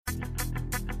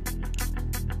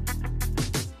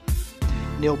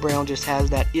Neil Brown just has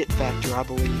that it factor, I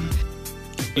believe.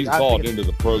 He's bought into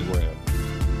the program.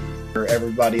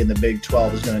 Everybody in the Big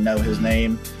 12 is going to know his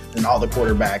name, and all the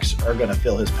quarterbacks are going to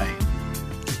feel his pain.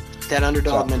 That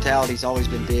underdog mentality's always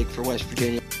been big for West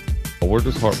Virginia. We're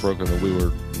just heartbroken that we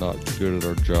were not good at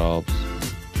our jobs.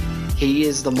 He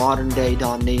is the modern-day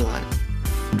Don Nehlen.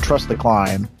 Trust the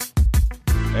climb.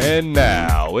 And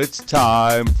now it's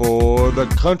time for the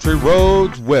Country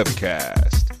Roads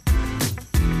webcast.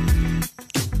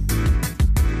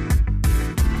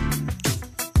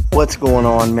 What's going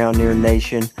on, Mountaineer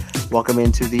Nation? Welcome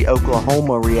into the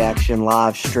Oklahoma Reaction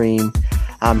live stream.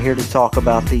 I'm here to talk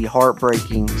about the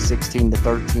heartbreaking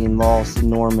 16-13 loss in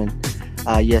Norman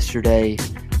yesterday.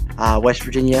 West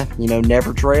Virginia,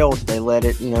 never trailed. They let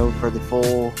it, for the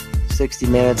full 60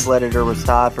 minutes, let it or was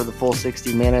tied for the full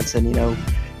 60 minutes and,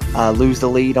 lose the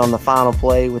lead on the final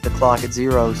play with the clock at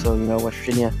 0. So, West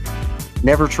Virginia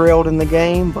never trailed in the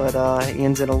game, but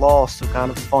ends in a loss. So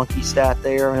kind of a funky stat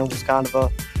there. And it was kind of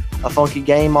a funky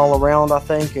game all around, I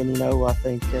think. And, I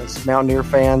think as Mountaineer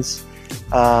fans,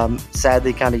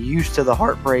 sadly kind of used to the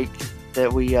heartbreak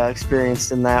that we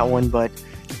experienced in that one. But,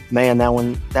 man, that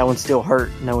one still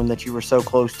hurt, knowing that you were so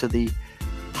close to the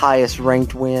highest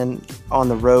ranked win on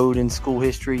the road in school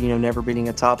history, never beating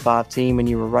a top 5 team, and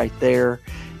you were right there.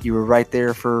 You were right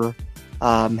there for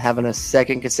having a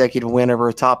second consecutive win over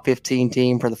a top 15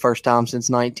 team for the first time since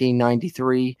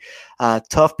 1993.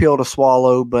 Tough pill to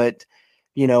swallow, but,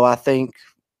 I think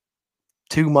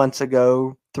 2 months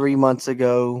ago, 3 months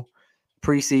ago,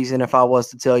 preseason, if I was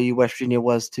to tell you West Virginia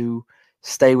was to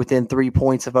stay within 3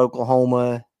 points of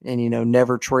Oklahoma and,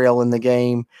 never trail in the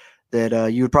game,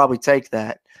 that you would probably take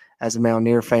that as a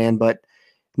Mountaineer fan. But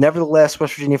nevertheless,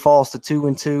 West Virginia falls to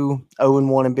 2-2,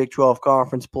 0-1 in Big 12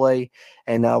 conference play,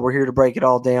 and we're here to break it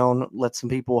all down. Let some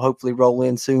people hopefully roll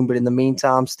in soon. But in the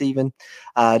meantime, Stephen,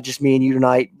 just me and you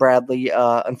tonight. Bradley,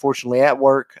 unfortunately at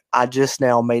work. I just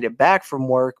now made it back from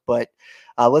work, but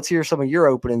let's hear some of your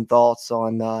opening thoughts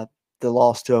on the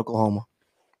loss to Oklahoma.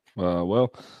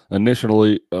 Well,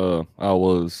 initially, I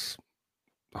was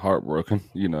heartbroken,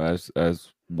 as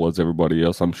was everybody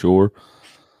else, I'm sure.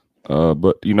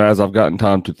 But as I've gotten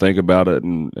time to think about it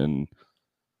and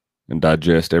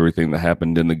digest everything that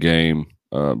happened in the game,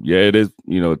 it is,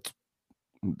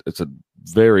 it's a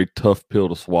very tough pill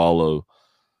to swallow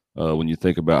when you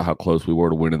think about how close we were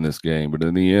to winning this game. But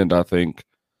in the end, I think,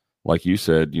 like you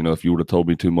said, if you would have told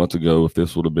me 2 months ago, if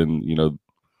this would have been,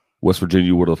 West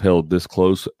Virginia would have held this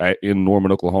close in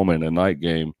Norman, Oklahoma in a night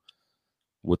game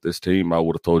with this team, I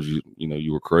would have told you,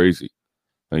 you were crazy.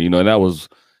 And that was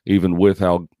even with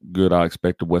how good I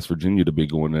expected West Virginia to be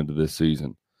going into this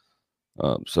season.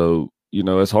 So,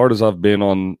 as hard as I've been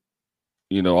on,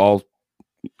 all,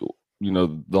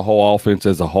 the whole offense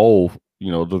as a whole,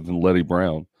 other than Letty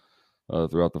Brown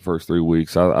throughout the first 3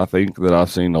 weeks, I think that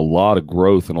I've seen a lot of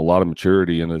growth and a lot of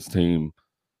maturity in this team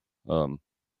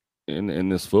in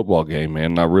this football game, man.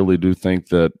 And I really do think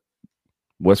that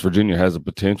West Virginia has the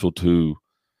potential to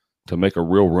make a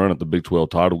real run at the Big 12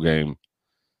 title game.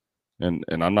 And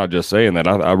I'm not just saying that.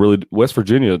 I really – West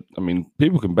Virginia, I mean,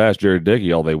 people can bash Jared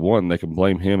Deggy all they want, and they can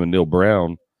blame him and Neil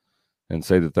Brown and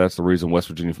say that that's the reason West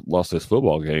Virginia lost this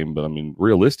football game. But, I mean,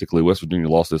 realistically, West Virginia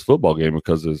lost this football game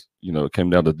because, it came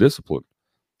down to discipline.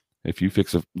 If you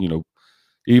fix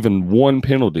even one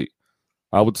penalty,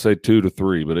 I would say 2 to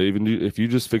 3. But even if you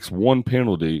just fix one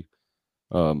penalty,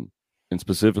 and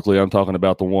specifically I'm talking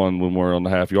about the one when we're on the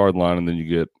half-yard line and then you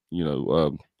get,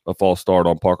 a false start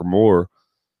on Parker Moore,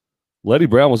 Letty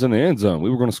Brown was in the end zone. We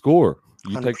were going to score.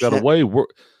 You 100%. Take that away.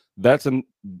 That's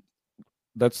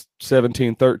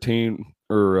 17-13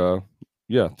 or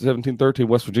 17-13.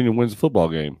 West Virginia wins the football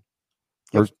game.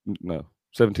 Yep. Or no,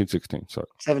 17-16. Sorry.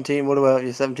 17. What about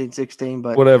 17-16?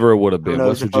 But whatever it would have been.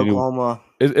 West Virginia. Oklahoma.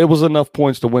 It was enough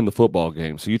points to win the football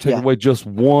game. So you take away just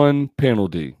one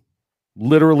penalty,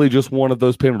 literally just one of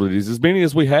those penalties, as many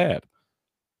as we had.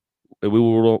 We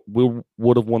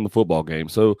would have won the football game.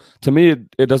 So, to me,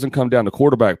 it doesn't come down to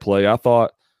quarterback play. I thought,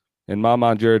 in my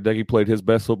mind, Jared Deggy played his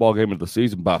best football game of the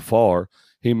season by far.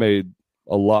 He made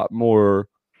a lot more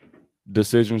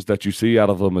decisions that you see out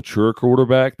of a mature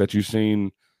quarterback, that you've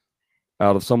seen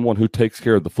out of someone who takes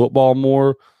care of the football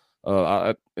more.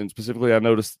 And specifically, I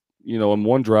noticed, in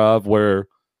one drive where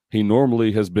he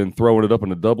normally has been throwing it up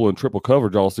in a double and triple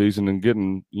coverage all season and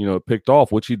getting, picked off,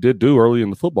 which he did do early in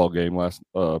the football game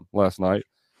last night.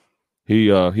 He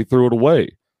threw it away.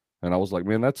 And I was like,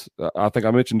 man, I think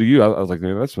I mentioned to you, I was like,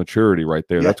 man, that's maturity right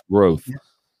there. Yeah. That's growth. Yeah.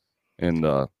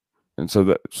 And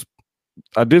so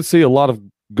I did see a lot of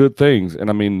good things. And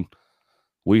I mean,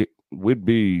 we'd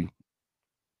be,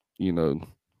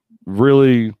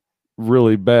 really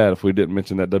really bad if we didn't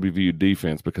mention that WVU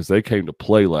defense, because they came to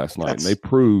play last night and they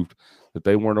proved that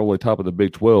they weren't only top of the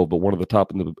Big 12, but one of the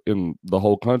top in the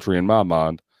whole country in my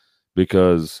mind.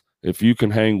 Because if you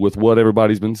can hang with what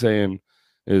everybody's been saying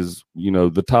is,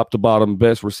 the top to bottom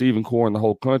best receiving core in the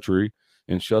whole country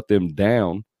and shut them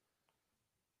down,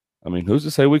 I mean, who's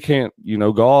to say we can't,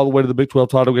 go all the way to the Big 12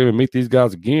 title game and meet these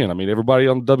guys again? I mean, everybody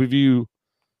on the WVU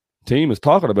team is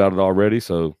talking about it already,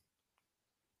 so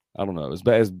I don't know.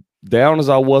 As down as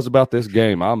I was about this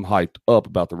game, I'm hyped up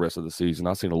about the rest of the season.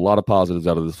 I've seen a lot of positives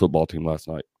out of this football team last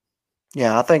night.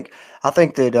 Yeah, I think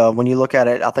that when you look at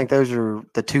it, I think those are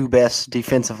the two best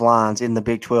defensive lines in the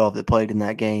Big 12 that played in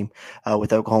that game,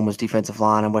 with Oklahoma's defensive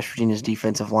line and West Virginia's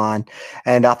defensive line.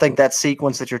 And I think that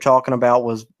sequence that you're talking about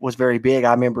was very big.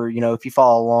 I remember, if you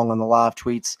follow along on the live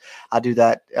tweets, I do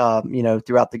that,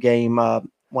 throughout the game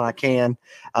when I can.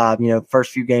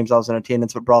 First few games I was in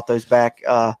attendance, but brought those back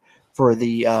for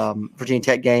the Virginia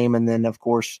Tech game, and then, of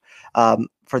course,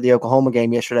 for the Oklahoma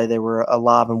game yesterday, they were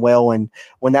alive and well. And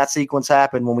when that sequence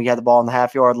happened, when we had the ball on the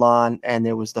half-yard line and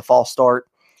there was the false start,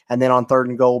 and then on 3rd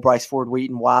and goal, Bryce Ford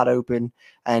Wheaton wide open,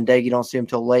 and Daggy don't see him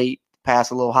till late,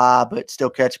 pass a little high, but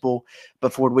still catchable.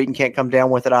 But Ford Wheaton can't come down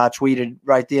with it. I tweeted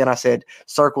right then, I said,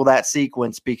 circle that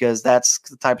sequence, because that's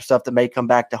the type of stuff that may come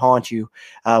back to haunt you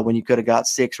when you could have got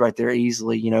 6 right there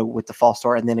easily, with the false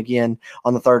start. And then again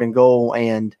on the 3rd and goal,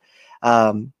 and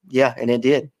and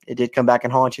it did come back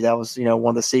and haunt you. That was,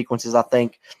 one of the sequences. I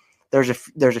think there's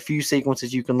a few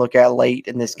sequences you can look at late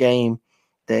in this game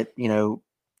that,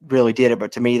 really did it.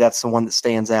 But to me, that's the one that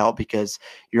stands out, because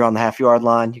you're on the half-yard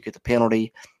line, you get the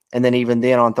penalty, and then even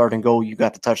then on 3rd and goal, you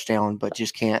got the touchdown, but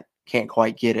just can't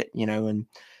quite get it, and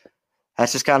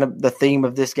that's just kind of the theme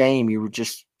of this game. You were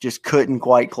just couldn't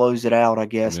quite close it out, I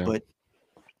guess. Yeah. But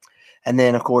and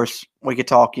then, of course, we could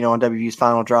talk, on WVU's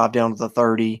final drive down to the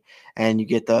 30, and you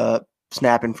get the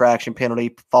snap infraction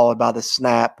penalty followed by the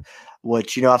snap,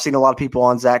 which, I've seen a lot of people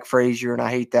on Zach Frazier, and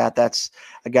I hate that. That's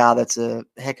a guy that's a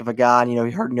heck of a guy. And, he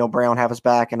heard Neil Brown have his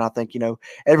back, and I think,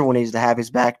 everyone needs to have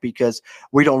his back, because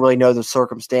we don't really know the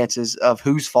circumstances of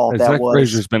whose fault that was. Zach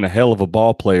Frazier's been a hell of a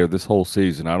ball player this whole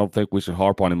season. I don't think we should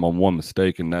harp on him on one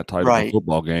mistake in that type of a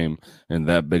football game in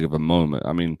that big of a moment.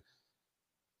 I mean,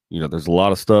 there's a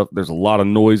lot of stuff. There's a lot of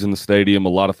noise in the stadium, a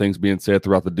lot of things being said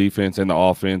throughout the defense and the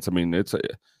offense. I mean, it's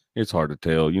hard to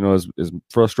tell. As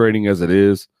frustrating as it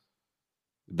is,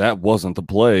 that wasn't the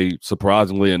play,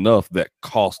 surprisingly enough, that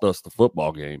cost us the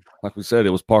football game. Like we said,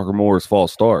 it was Parker Moore's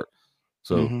false start.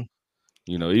 So,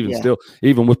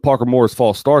 even with Parker Moore's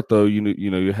false start, though,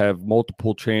 you have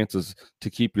multiple chances to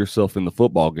keep yourself in the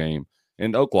football game.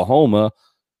 And Oklahoma,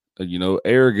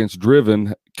 arrogance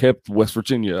driven, kept West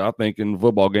Virginia, I think, in the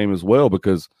football game as well,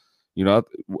 because,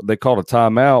 they called a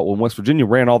timeout when West Virginia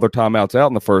ran all their timeouts out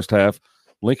in the first half.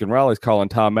 Lincoln Riley's calling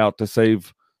timeout to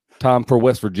save time for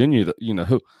West Virginia,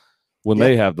 when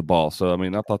they have the ball. So, I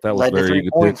mean, I thought that was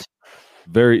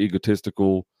very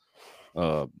egotistical,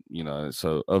 so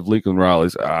of Lincoln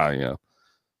Riley's, it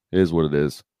is what it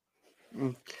is.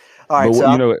 All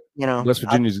right, but, West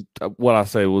Virginia's what I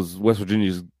say was West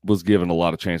Virginia was given a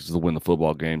lot of chances to win the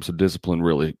football game. So discipline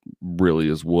really, really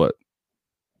is what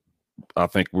I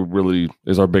think really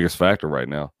is our biggest factor right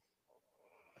now.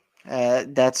 I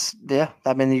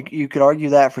mean, you could argue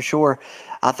that for sure.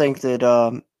 I think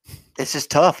that it's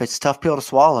just tough. It's a tough pill to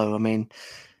swallow. I mean,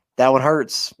 that one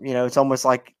hurts. It's almost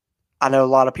like, I know a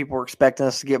lot of people were expecting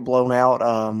us to get blown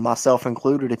out, myself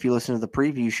included, if you listen to the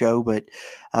preview show, but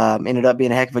ended up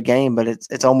being a heck of a game. But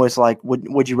it's almost like,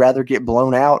 would you rather get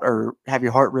blown out or have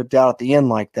your heart ripped out at the end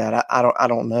like that? I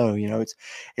don't know.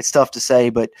 It's tough to say,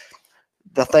 but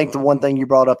I think the one thing you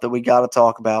brought up that we got to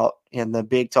talk about, and the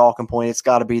big talking point, it's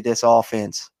got to be this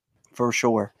offense for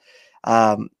sure.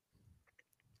 I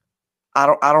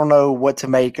don't know what to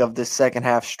make of this second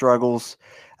half struggles.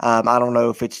 I don't know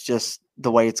if it's just the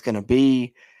way it's going to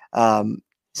be.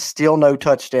 Still no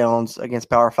touchdowns against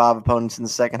Power 5 opponents in the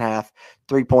second half.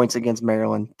 3 points against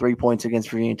Maryland, 3 points against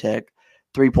Virginia Tech,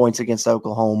 3 points against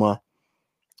Oklahoma.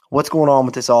 What's going on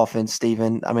with this offense,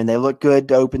 Stephen? I mean, they look good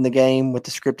to open the game with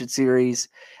the scripted series,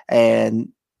 and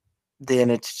then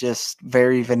it's just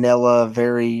very vanilla,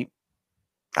 very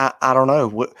I don't know.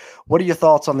 What are your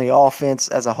thoughts on the offense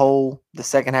as a whole, the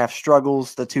second half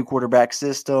struggles, the 2-quarterback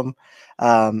system?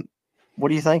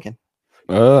 What are you thinking?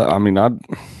 I mean, I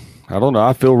don't know.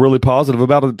 I feel really positive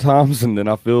about it at times, and then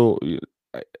I feel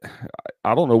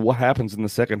I don't know what happens in the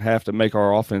second half to make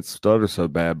our offense stutter so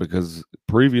bad, because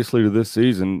previously to this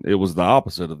season, it was the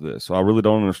opposite of this. So I really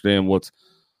don't understand what's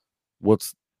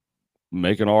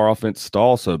making our offense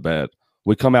stall so bad.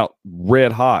 we come out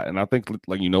red hot. And I think,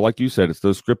 like you said, it's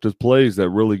those scripted plays that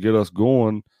really get us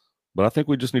going. But I think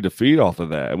we just need to feed off of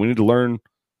that. And we need to learn,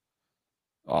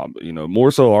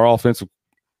 more so our offensive,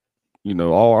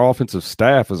 all our offensive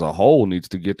staff as a whole needs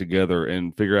to get together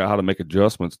and figure out how to make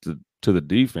adjustments to the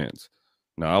defense.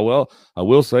 Now, I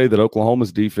will say that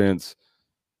Oklahoma's defense,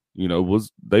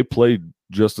 they played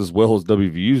just as well as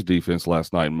WVU's defense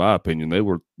last night, in my opinion.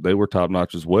 They were top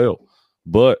notch as well.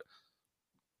 But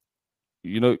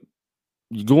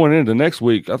going into next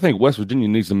week, I think West Virginia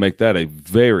needs to make that a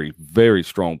very, very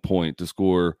strong point to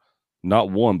score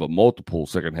not one but multiple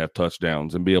second half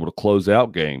touchdowns and be able to close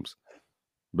out games,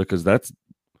 because that's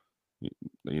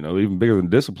even bigger than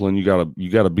discipline. You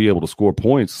gotta be able to score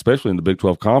points, especially in the Big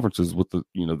 12 conferences with the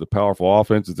the powerful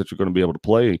offenses that you're going to be able to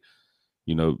play.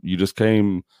 You just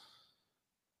came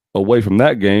away from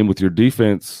that game with your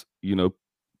defense,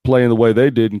 playing the way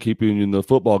they did and keeping you in the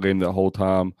football game that whole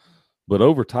time. But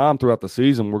over time throughout the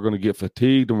season, we're going to get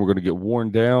fatigued and we're going to get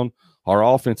worn down. Our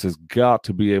offense has got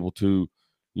to be able to,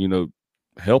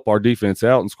 help our defense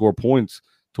out and score points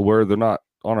to where they're not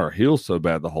on our heels so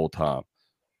bad the whole time.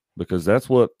 Because that's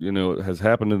what, has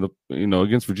happened in the,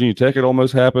 against Virginia Tech. It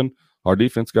almost happened. Our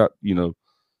defense got,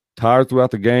 tired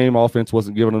throughout the game. Offense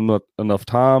wasn't given enough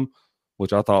time,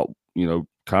 which I thought,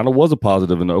 kind of was a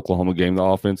positive in the Oklahoma game. The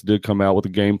offense did come out with a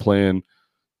game plan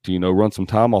to, run some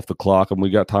time off the clock, and we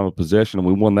got time of possession, and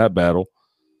we won that battle.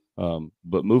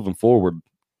 But moving forward,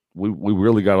 we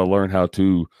really got to learn how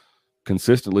to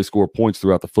consistently score points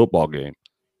throughout the football game.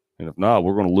 And if not,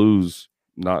 we're going to lose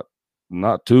not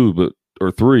two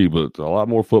or three, but a lot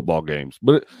more football games.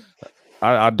 But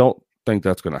I don't think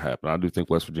that's going to happen. I do think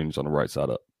West Virginia's on the right side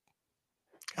up.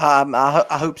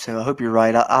 I hope so. I hope you're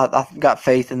right. I've got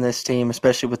faith in this team,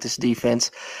 especially with this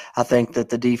defense. I think that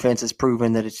the defense has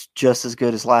proven that it's just as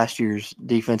good as last year's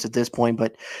defense at this point.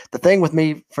 But the thing with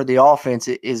me for the offense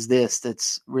is this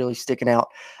that's really sticking out.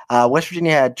 West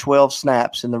Virginia had 12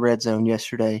 snaps in the red zone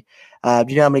yesterday. Do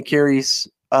you know how many carries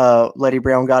Letty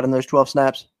Brown got in those 12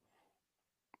 snaps?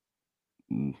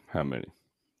 How many?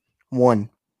 1.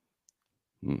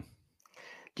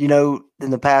 In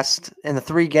the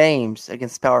 3 games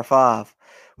against Power 5,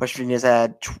 West Virginia's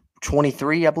had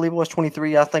 23, I believe it was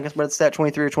 23. I think it's about stat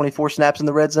 23 or 24 snaps in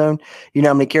the red zone. You know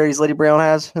how many carries Letty Brown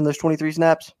has in those 23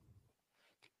 snaps?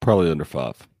 Probably under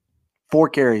 5. 4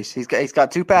 carries. He's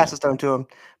got 2 passes thrown to him,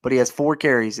 but he has 4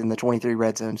 carries in the 23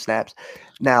 red zone snaps.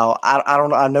 Now, I don't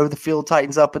know. I know the field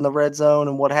tightens up in the red zone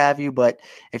and what have you, but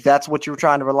if that's what you were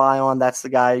trying to rely on, that's the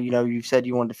guy, you said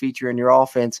you wanted to feature in your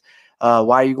offense.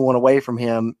 Why are you going away from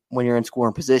him when you're in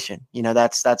scoring position?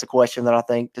 That's a question that I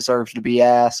think deserves to be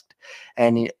asked,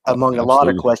 and among a lot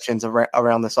of questions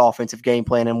around this offensive game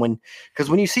plan. And because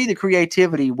when you see the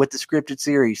creativity with the scripted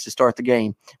series to start the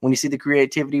game, when you see the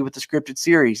creativity with the scripted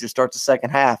series to start the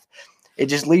second half, it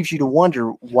just leaves you to wonder,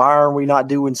 why are we not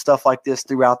doing stuff like this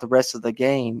throughout the rest of the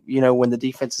game? When the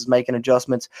defense is making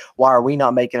adjustments, why are we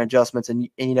not making adjustments? And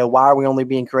why are we only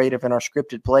being creative in our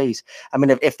scripted plays? I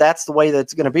mean, if that's the way that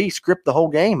it's going to be, script the whole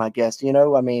game, I guess.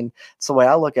 It's the way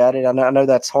I look at it. I know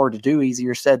that's hard to do,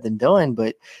 easier said than done,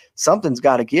 but something's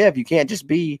got to give. You can't just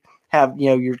have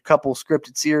your couple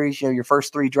scripted series, your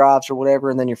first 3 drives or whatever,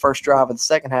 and then your first drive of the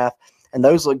second half, and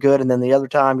those look good, and then the other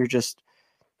time you're just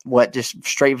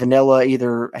straight vanilla,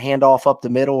 either handoff up the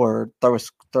middle or throw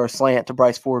a slant to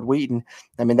Bryce Ford Wheaton.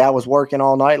 I mean, that was working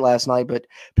all night last night, but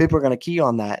people are going to key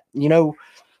on that,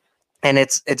 and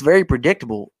it's very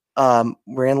predictable.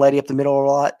 Ran Letty up the middle a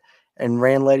lot and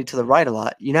ran Letty to the right a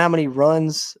lot. You know how many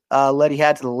runs Letty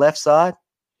had to the left side?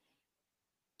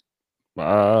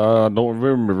 I don't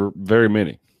remember very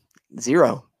many.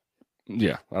 0.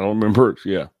 Yeah, I don't remember.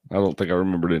 Yeah, I don't think I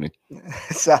remembered any.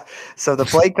 So the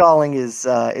play calling is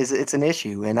it's an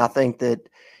issue, and I think that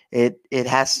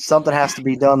something has to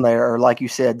be done there. Or like you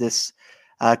said, this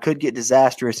could get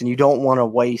disastrous, and you don't want to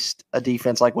waste a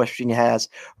defense like West Virginia has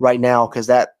right now, because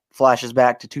that flashes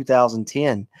back to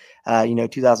 2010.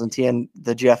 2010,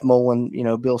 the Jeff Mullen,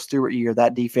 Bill Stewart year.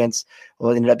 That defense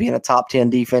ended up being a top 10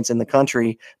 defense in the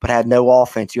country, but had no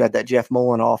offense. You had that Jeff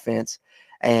Mullen offense,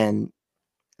 and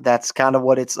that's kind of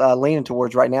what it's leaning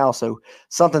towards right now. So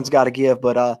something's got to give.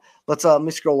 But let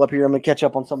me scroll up here. I'm going to catch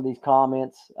up on some of these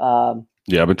comments.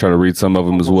 Yeah, I've been trying to read some of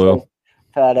them as well.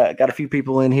 Got a few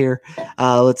people in here.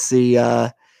 Let's see.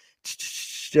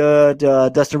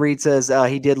 Dustin Reed says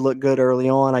he did look good early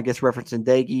on, I guess referencing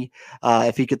Daggy.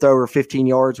 If he could throw over 15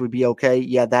 yards, we'd be okay.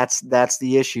 Yeah, that's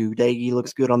the issue. Daggy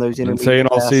looks good on those intermediate passes. Saying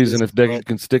all season, if Daggy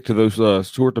can stick to those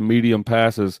short to medium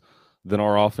passes, then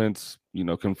our offense,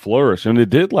 can flourish. And it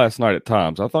did last night at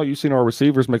times. I thought you seen our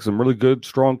receivers make some really good,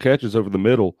 strong catches over the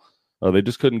middle. They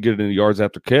just couldn't get it in the yards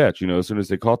after catch. As soon as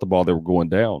they caught the ball, they were going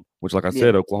down, which, like I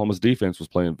said, Oklahoma's defense was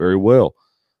playing very well.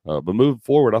 But moving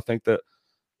forward, I think that,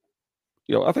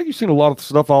 I think you've seen a lot of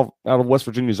stuff out of West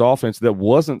Virginia's offense that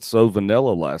wasn't so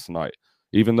vanilla last night.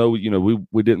 Even though,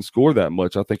 we didn't score that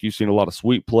much, I think you've seen a lot of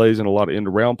sweep plays and a lot of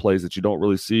end-around plays that you don't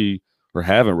really see or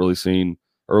haven't really seen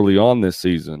early on this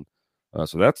season.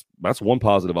 So that's one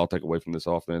positive I'll take away from this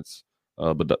offense.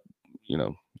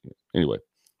 Anyway.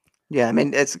 Yeah, I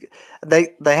mean, they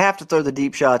have to throw the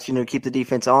deep shots, keep the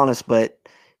defense honest, but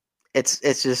it's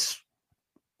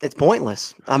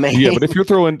pointless. I mean, yeah, but if you're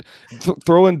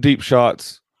throwing deep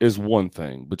shots is one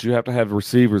thing, but you have to have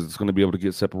receivers that's going to be able to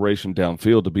get separation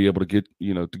downfield to be able to get,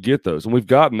 to get those. And we've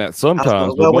gotten that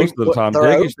sometimes, but most of the time,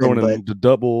 Doege's throwing into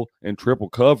double and triple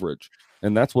coverage,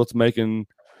 and that's what's making.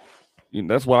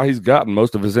 That's why he's gotten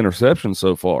most of his interceptions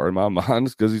so far, in my mind,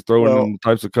 is because he's throwing in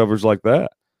types of coverage like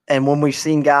that. And when we've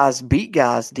seen guys beat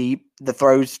guys deep, the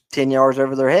throw's 10 yards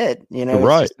over their head.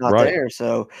 It's just not there.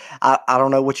 So I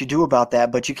don't know what you do about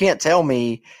that, but you can't tell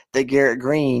me that Garrett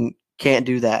Green can't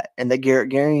do that and that Garrett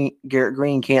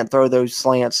Green can't throw those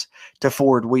slants to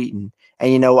Ford Wheaton.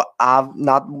 And, I've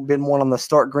not been one on the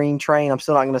start Green train. I'm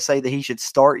still not going to say that he should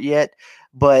start yet,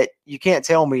 but you can't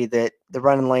tell me that the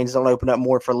running lanes don't open up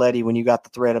more for Letty when you got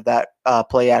the threat of that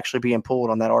play actually being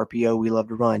pulled on that RPO we love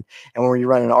to run. And when you're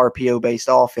running an RPO-based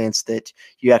offense, that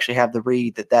you actually have the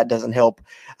read that doesn't help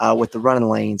with the running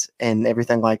lanes and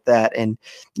everything like that. And,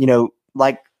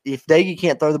 like if Doege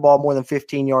can't throw the ball more than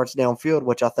 15 yards downfield,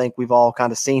 which I think we've all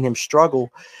kind of seen him struggle,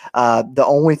 the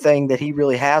only thing that he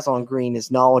really has on Green is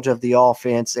knowledge of the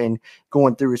offense and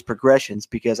going through his progressions,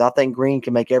 because I think Green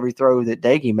can make every throw that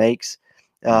Doege makes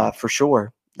for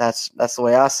sure. That's the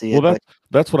way I see it. Well,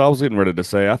 that's what I was getting ready to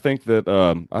say. I think that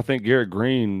I think Garrett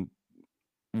Green,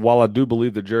 while I do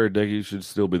believe that Jared Doege should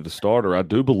still be the starter, I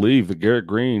do believe that Garrett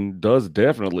Green does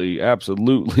definitely,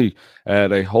 absolutely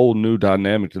add a whole new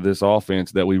dynamic to this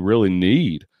offense that we really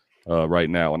need right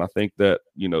now. And I think that,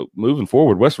 moving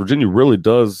forward, West Virginia really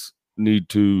does need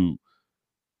to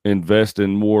invest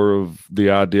in more of the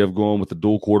idea of going with the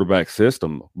dual quarterback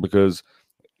system, because,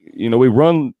 we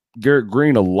run Garrett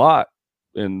Green a lot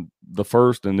in the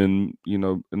first and then,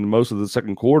 in most of the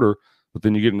second quarter, but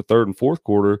then you get in the third and fourth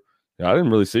quarter. I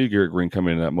didn't really see Garrett Green come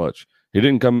in that much. He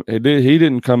didn't come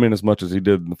in as much as he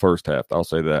did in the first half. I'll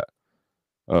say that.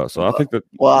 So I think that.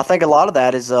 Well, I think a lot of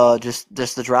that is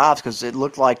just the drives, because it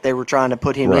looked like they were trying to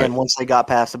put him in once they got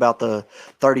past about the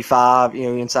 35,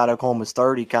 inside Oklahoma's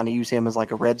 30, kind of use him as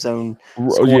like a red zone.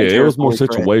 Yeah, it was more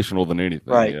situational than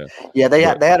anything. Right. Yeah, they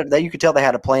had you could tell they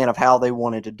had a plan of how they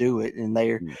wanted to do it, and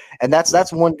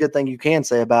that's one good thing you can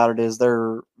say about it is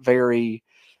they're very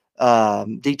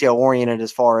detail oriented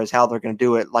as far as how they're going to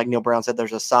do it. Like Neil Brown said,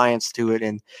 there's a science to it,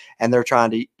 and they're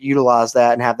trying to utilize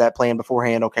that and have that plan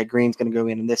beforehand. Okay, Green's going to go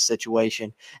in this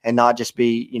situation, and not just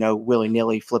be willy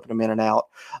nilly flipping them in and out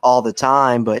all the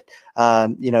time. But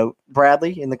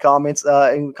Bradley in the comments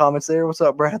there. What's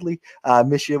up, Bradley?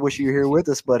 Miss you. Wish you were here with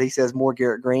us. But he says more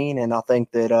Garrett Green, and I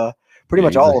think that pretty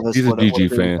much all of us. He's a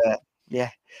GG fan. Yeah.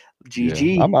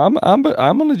 GG. Yeah. I'm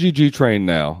on the GG train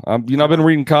now. I've been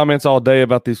reading comments all day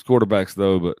about these quarterbacks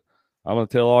though, but I'm going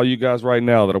to tell all you guys right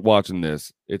now that are watching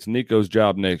this, it's Nico's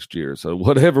job next year. So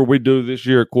whatever we do this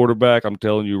year at quarterback, I'm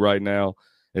telling you right now,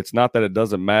 it's not that it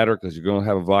doesn't matter, because you're going to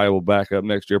have a viable backup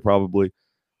next year probably,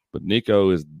 but Nico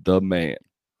is the man.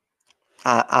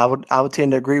 I would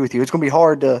tend to agree with you. It's going to be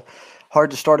hard to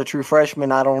start a true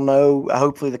freshman. I don't know.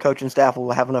 Hopefully the coaching staff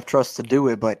will have enough trust to do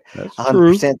it, but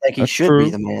 100% think he should be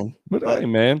the man. But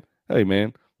hey,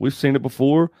 man, we've seen it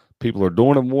before. People are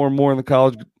doing it more and more in the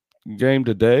college game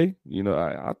today.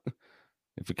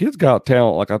 If a kid's got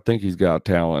talent, like I think he's got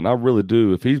talent, I really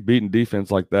do. If he's beating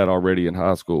defense like that already in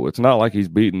high school, it's not like he's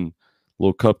beating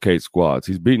little cupcake squads.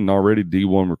 He's beating already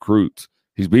D1 recruits.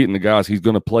 He's beating the guys he's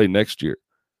going to play next year.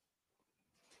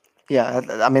 Yeah,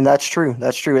 I mean, that's true.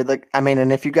 That's true.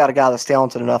 And if you got a guy that's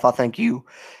talented enough, I think you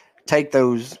take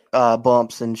those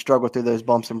bumps and struggle through those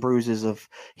bumps and bruises of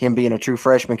him being a true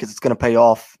freshman, because it's going to pay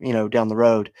off, down the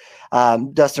road.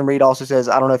 Dustin Reed also says,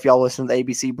 I don't know if y'all listen to the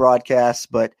ABC broadcasts,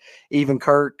 but even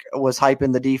Kirk was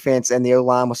hyping the defense and the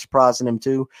O-line was surprising him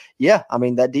too. Yeah, I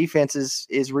mean, that defense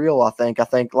is real, I think. I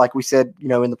think, like we said, in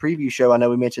the preview show, I know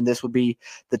we mentioned this would be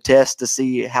the test to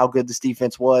see how good this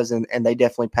defense was, and they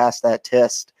definitely passed that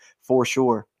test. For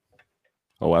sure.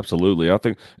 Oh, absolutely. I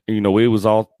think, we was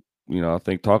all, I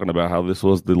think talking about how this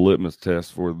was the litmus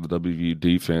test for the WVU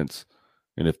defense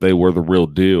and if they were the real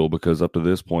deal, because up to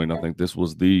this point, I think this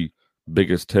was the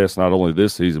biggest test, not only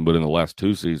this season, but in the last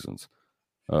two seasons.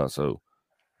 So,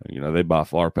 they by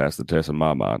far passed the test in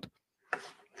my mind.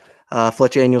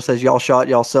 Fletcher Daniel says, y'all shot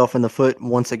y'allself in the foot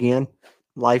once again.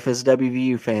 Life as a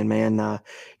WVU fan, man.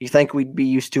 You think we'd be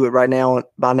used to it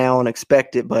by now and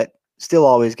expect it, but still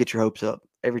always get your hopes up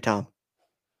every time.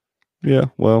 Yeah,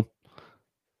 well,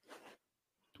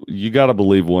 you got to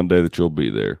believe one day that you'll be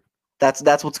there.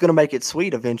 That's what's going to make it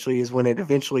sweet eventually, is when it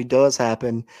eventually does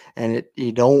happen and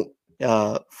you don't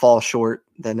fall short,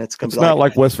 then it's going to be not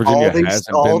like West Virginia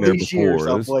hasn't been there before. Years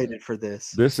I've waited for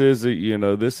this. This is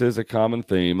a common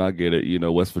theme. I get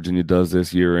it. West Virginia does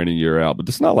this year in and year out, but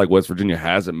it's not like West Virginia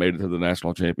hasn't made it to the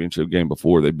national championship game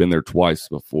before. They've been there twice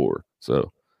before.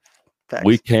 So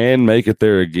we can make it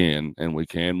there again, and we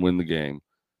can win the game.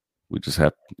 We just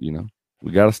have,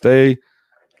 we got to stay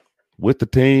with the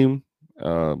team.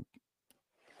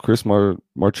 Chris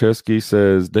Marcheski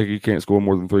says Doege can't score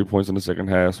more than 3 points in the second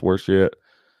half. Worse yet,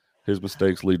 his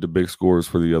mistakes lead to big scores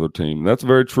for the other team. And that's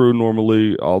very true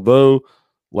normally, although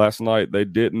last night they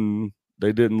didn't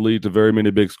lead to very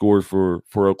many big scores for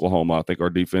Oklahoma. I think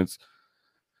our defense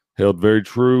held very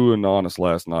true and honest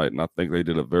last night, and I think they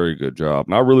did a very good job.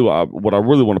 And what I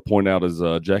really want to point out is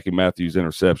Jackie Matthews'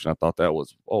 interception. I thought that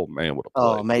was, what a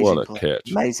play. Amazing what a play.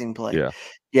 catch. Amazing play. Yeah.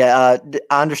 Yeah,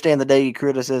 I understand the Doege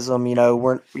criticism.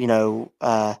 We're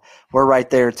right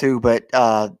there too. But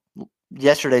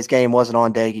yesterday's game wasn't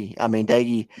on Doege. I mean,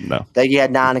 Doege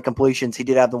had 9 incompletions. He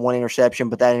did have the 1 interception,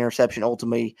 but that interception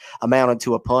ultimately amounted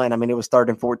to a punt. I mean, it was 3rd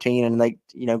and 14, and they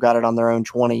got it on their own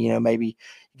 20. Maybe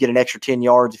get an extra 10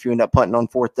 yards if you end up punting on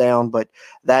 4th down. But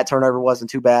that turnover wasn't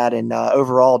too bad, and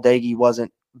overall, Doege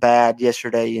wasn't bad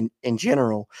yesterday in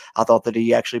general. I thought that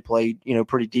he actually played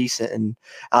pretty decent, and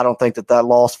I don't think that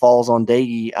loss falls on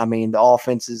Doege. I mean, the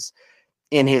offense is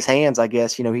in his hands, I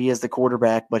guess. He is the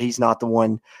quarterback, but he's not the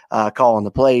one calling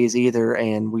the plays either,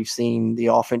 and we've seen the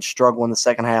offense struggle in the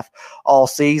second half all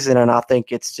season, and I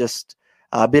think it's just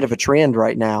a bit of a trend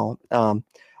right now.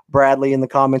 Bradley in the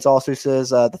comments also says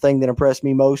the thing that impressed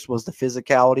me most was the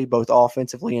physicality, both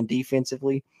offensively and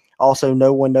defensively. Also,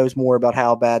 no one knows more about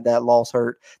how bad that loss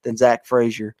hurt than Zach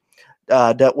Frazier.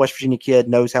 West Virginia kid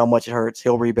knows how much it hurts.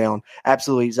 He'll rebound.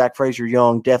 Absolutely. Zach Frazier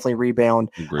Young, definitely rebound.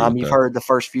 You've heard the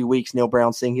first few weeks, Neil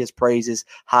Brown sing his praises.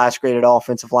 Highest graded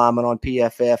offensive lineman on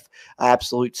PFF.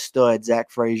 Absolute stud, Zach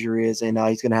Frazier is, and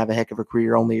he's going to have a heck of a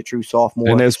career, only a true sophomore.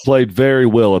 And has played very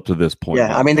well up to this point.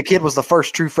 Yeah, I mean, the kid was the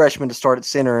first true freshman to start at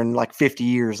center in like 50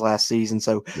 years last season,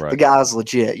 so the guy's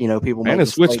legit. People and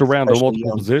has switched around to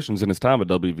multiple positions in his time at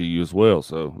WVU as well.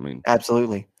 So, I mean.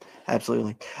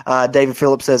 Absolutely. David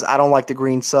Phillips says, I don't like the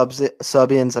green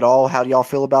sub-ins at all. How do y'all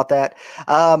feel about that?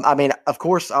 I mean, of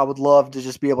course, I would love to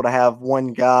just be able to have one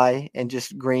guy and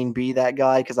just Green be that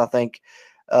guy, because I think,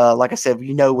 like I said,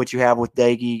 what you have with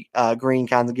Doege. Green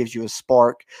kind of gives you a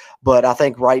spark. But I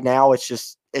think right now it's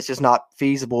just not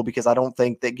feasible, because I don't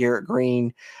think that Garrett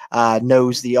Green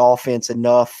knows the offense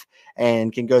enough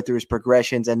and can go through his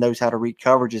progressions and knows how to read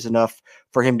coverages enough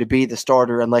for him to be the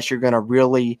starter, unless you're going to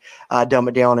really dumb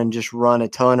it down and just run a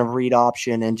ton of read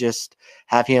option and just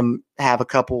have him have a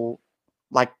couple,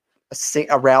 like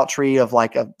a route tree of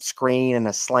like a screen and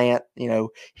a slant,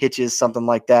 hitches, something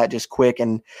like that, just quick,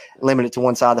 and limit it to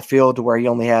one side of the field to where he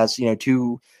only has,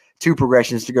 two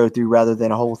progressions to go through rather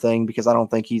than a whole thing, because I don't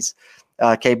think he's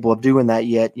capable of doing that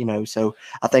yet, So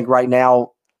I think right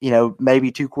now,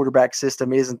 maybe 2 quarterback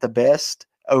system isn't the best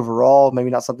overall, maybe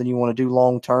not something you want to do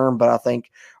long term, but I think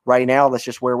right now that's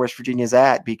just where West Virginia's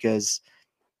at, because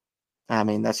I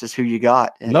mean, that's just who you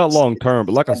got. Not long term,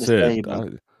 but like I said,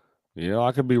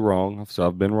 I could be wrong. So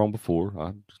I've been wrong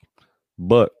before.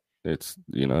 But it's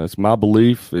it's my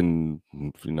belief, and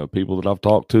people that I've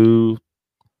talked to,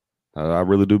 I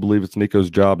really do believe it's Nico's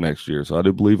job next year. So I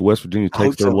do believe West Virginia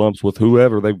takes their lumps with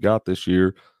whoever they've got this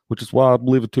year, which is why I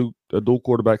believe a dual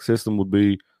quarterback system would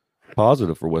be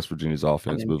positive for West Virginia's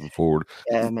offense moving forward.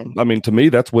 Yeah, I mean, to me,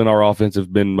 that's when our offense has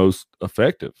been most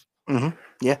effective. Mm-hmm.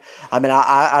 Yeah. I mean,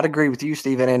 I'd agree with you,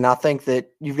 Stephen. And I think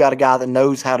that you've got a guy that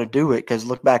knows how to do it, because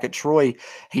look back at Troy.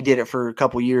 He did it for a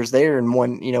couple years there and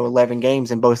won, 11 games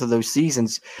in both of those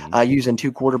seasons, using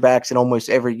 2 quarterbacks in almost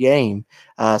every game.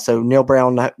 So Neil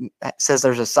Brown says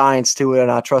there's a science to it,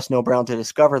 and I trust Neil Brown to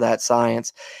discover that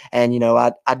science. And,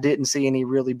 I didn't see any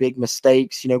really big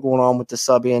mistakes, going on with the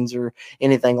sub-ins or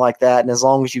anything like that. And as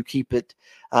long as you keep it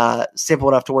simple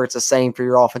enough to where it's the same for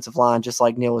your offensive line, just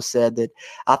like Neil has said, that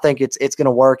I think it's going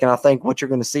to work. And I think what you're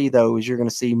going to see, though, is you're going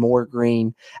to see more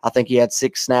Green. I think he had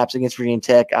 6 snaps against Virginia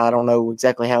Tech. I don't know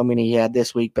exactly how many he had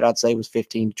this week, but I'd say it was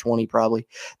 15 to 20 probably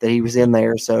that he was in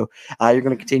there. So you're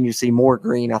going to continue to see more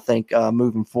Green, I think,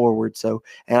 moving forward. So,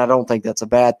 and I don't think that's a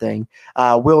bad thing.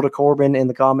 Will Corbin in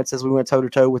the comments says we went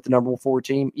toe-to-toe with the number 4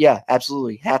 team. Yeah,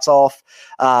 absolutely. Hats off.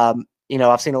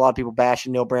 I've seen a lot of people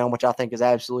bashing Neil Brown, which I think is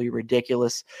absolutely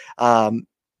ridiculous.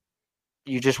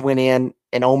 You just went in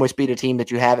and almost beat a team that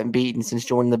you haven't beaten since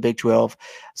joining the Big 12,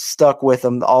 stuck with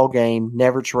them all game,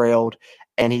 never trailed,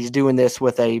 and he's doing this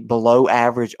with a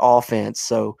below-average offense.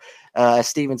 So, as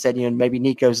Steven said, maybe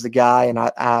Nico's the guy, and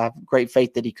I have great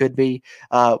faith that he could be.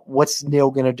 What's Neil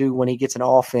going to do when he gets an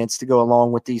offense to go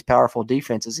along with these powerful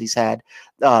defenses he's had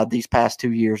these past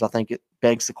 2 years? I think it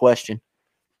begs the question.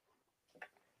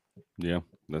 Yeah,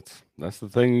 that's the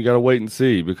thing. You got to wait and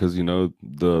see, because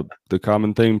the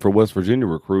common theme for West Virginia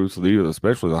recruits,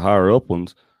 especially the higher up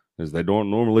ones, is they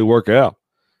don't normally work out,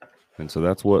 and so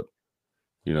that's what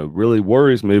really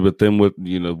worries me. But then what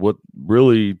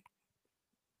really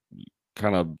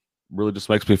kind of really just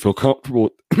makes me feel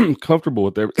comfortable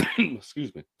with everything.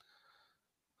 Excuse me.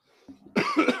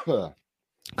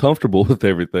 Comfortable with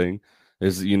everything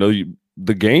is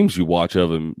the games you watch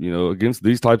of him, against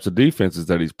these types of defenses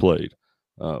that he's played.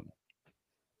 But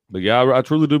yeah, I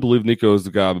truly do believe Nico is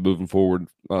the guy moving forward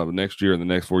next year and the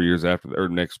next 4 years after,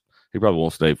 he probably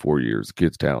won't stay 4 years. The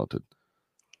kid's talented.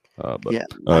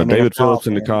 David Phillips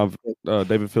in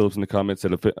the comments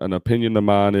said an opinion of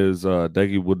mine is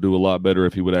Doege would do a lot better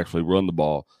if he would actually run the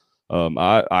ball.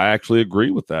 I actually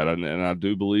agree with that, and I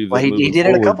do believe that he did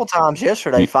it a couple times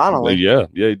yesterday. Finally, yeah,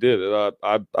 he did.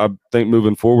 I think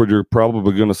moving forward, you're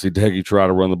probably going to see Doege try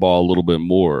to run the ball a little bit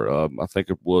more. I think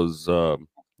it was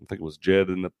Jed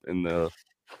in the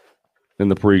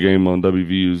pregame on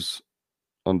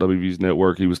WVU's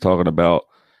network. He was talking about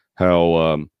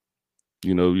how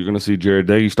you're going to see Jared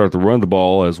Doege start to run the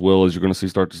ball, as well as you're going to see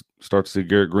start to see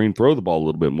Garrett Green throw the ball a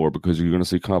little bit more, because you're going to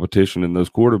see competition in those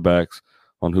quarterbacks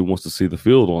on who wants to see the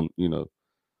field on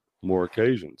more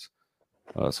occasions.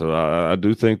 So I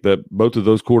do think that both of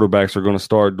those quarterbacks are going to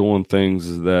start doing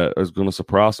things that is going to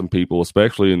surprise some people,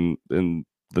 especially in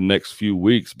the next few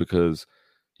weeks, because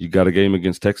you got a game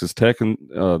against Texas Tech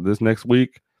this next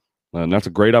week, and that's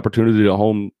a great opportunity at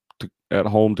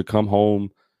home to come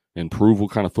home and prove what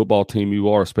kind of football team you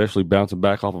are, especially bouncing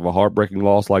back off of a heartbreaking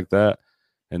loss like that.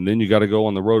 And then you got to go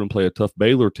on the road and play a tough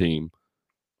Baylor team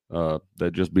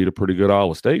that just beat a pretty good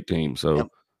Iowa State team. So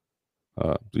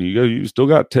you still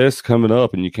got tests coming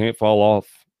up, and you can't fall off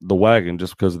the wagon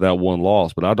just because of that one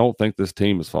loss. But I don't think this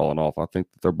team has fallen off. I think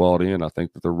that they're bought in. I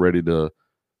think that they're ready to,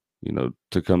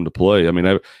 to come to play. I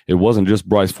mean, it wasn't just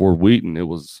Bryce Ford Wheaton. It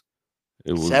was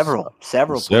several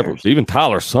players. Even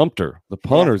Tyler Sumter, the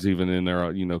punter's even in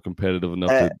there, competitive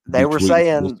enough. They were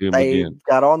saying they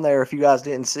got on there, if you guys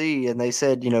didn't see, and they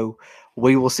said,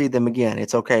 we will see them again.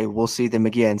 It's okay. We'll see them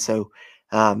again. So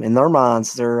in their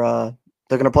minds, they're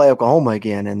going to play Oklahoma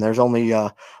again, and there's only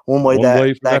one way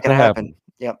that can happen.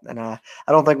 Yep. And I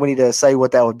don't think we need to say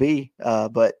what that would be,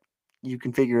 but you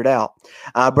can figure it out.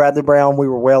 Bradley Brown, we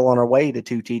were well on our way to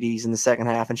 2 TDs in the second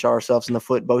half and shot ourselves in the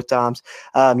foot both times.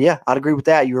 Yeah, I'd agree with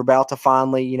that. You were about to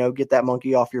finally, get that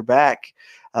monkey off your back.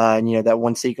 And, that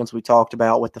one sequence we talked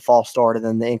about with the false start and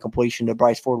then the incompletion to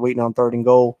Bryce Ford Wheaton on 3rd and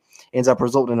goal ends up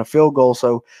resulting in a field goal.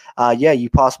 So, yeah, you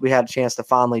possibly had a chance to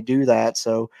finally do that.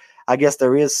 So I guess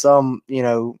there is some,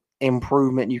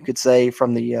 improvement, you could say,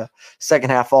 from the second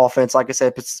half offense. Like I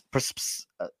said,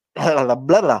 blah,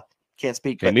 blah. Can't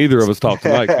speak. Can neither of us talk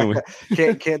tonight, can we?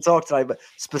 can't talk tonight. But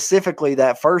specifically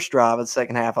that first drive of the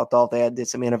second half, I thought they did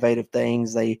some innovative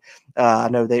things. I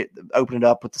know they opened it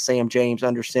up with the Sam James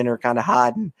under center, kind of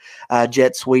hiding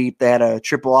jet sweep. They had a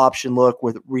triple option look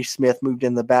with Reese Smith moved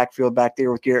in the backfield back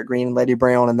there with Garrett Green and Letty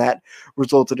Brown, and that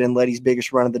resulted in Letty's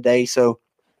biggest run of the day. So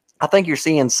I think you're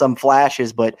seeing some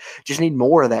flashes, but just need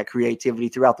more of that creativity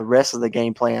throughout the rest of the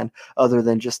game plan, other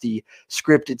than just the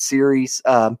scripted series.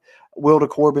 Wilda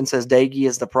Corbin says Doege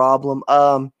is the problem.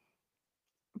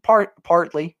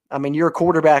 Partly. I mean, you're a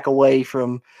quarterback away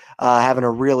from having a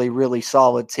really, really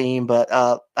solid team. But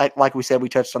like we said, we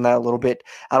touched on that a little bit.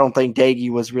 I don't think Doege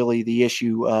was really the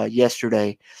issue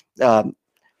yesterday.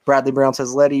 Bradley Brown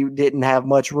says Letty didn't have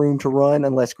much room to run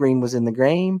unless Green was in the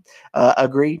game.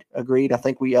 Agreed. I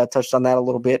think we touched on that a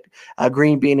little bit.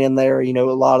 Green being in there, a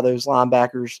lot of those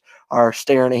linebackers are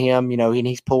staring at him, and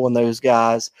he's pulling those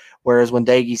guys. Whereas when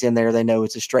Doege's in there, they know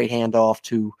it's a straight handoff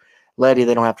to Letty.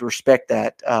 They don't have to respect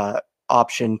that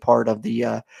option part of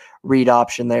the read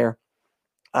option there.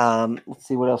 Let's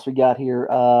see what else we got here.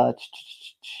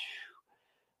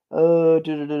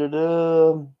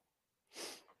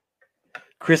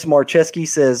 Chris Marcheski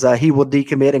says he will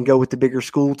decommit and go with the bigger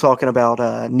school, talking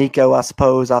about Nico, I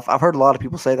suppose. I've heard a lot of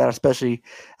people say that, especially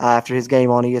after his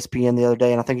game on ESPN the other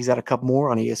day, and I think he's got a couple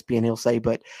more on ESPN, he'll say,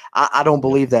 but I don't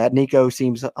believe that. Nico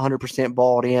seems 100%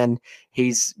 balled in.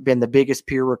 He's been the biggest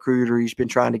peer recruiter. He's been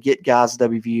trying to get guys to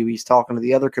WVU. He's talking to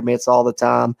the other commits all the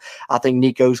time. I think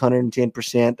Nico's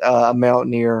 110% a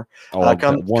Mountaineer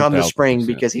come the spring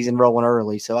because he's enrolling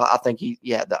early. So I think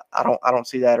I don't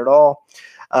see that at all.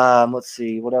 Let's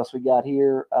see what else we got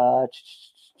here.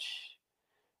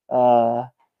 Hi,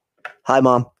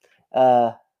 Mom.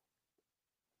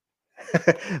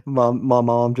 My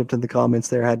mom jumped in the comments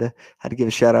there. Had to give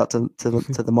a shout out to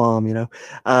the mom.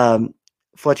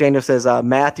 Fletch Angel says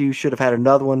Matthew should have had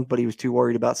another one, but he was too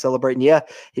worried about celebrating. Yeah,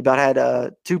 he about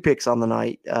had 2 picks on the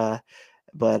night,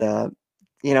 but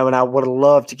and I would have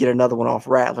loved to get another one off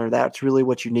Rattler. That's really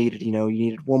what you needed. You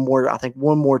needed one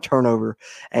more turnover,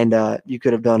 and you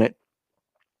could have done it.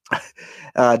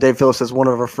 Dave Phillips says one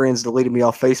of our friends deleted me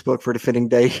off Facebook for defending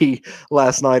Daggy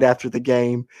last night after the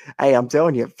game. Hey, I'm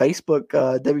telling you, Facebook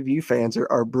WVU fans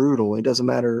are brutal. It doesn't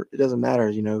matter.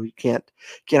 You can't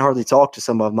hardly talk to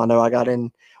some of them. I know I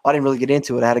didn't really get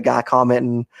into it. I had a guy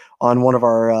commenting on one of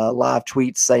our live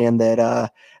tweets saying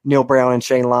that Neil Brown and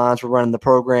Shane Lyons were running the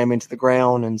program into the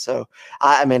ground. And so,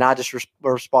 I just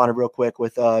responded real quick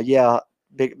with,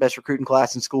 best recruiting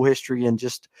class in school history, and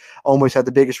just almost had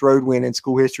the biggest road win in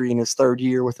school history in his 3rd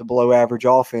year with a below average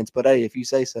offense. But hey, if you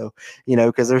say so,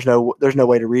 because there's no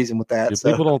way to reason with that.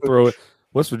 So. People don't throw it.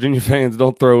 West Virginia fans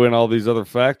don't throw in all these other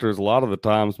factors. A lot of the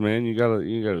times, man, you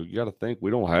gotta think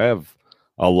we don't have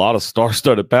a lot of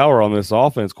star-studded power on this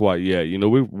offense quite yet.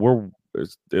 We're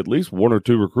at least 1 or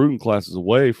 2 recruiting classes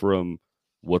away from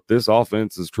what this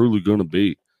offense is truly going to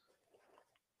be.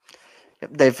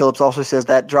 Dave Phillips also says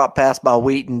that drop pass by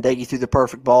Wheaton, Daggy threw the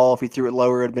perfect ball. If he threw it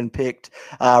lower, it had been picked,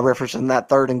 referencing that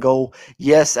 3rd and goal.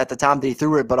 Yes, at the time that he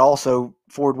threw it, but also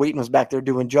Ford Wheaton was back there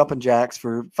doing jumping jacks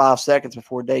for 5 seconds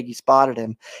before Daggy spotted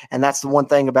him. And that's the one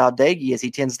thing about Daggy is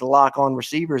he tends to lock on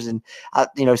receivers. And,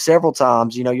 several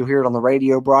times, you'll hear it on the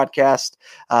radio broadcast.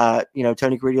 Tony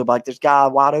Caridi will be like, there's a guy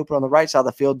wide open on the right side of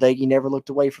the field. Daggy never looked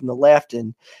away from the left.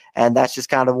 And that's just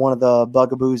kind of one of the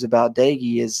bugaboos about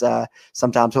Daggy is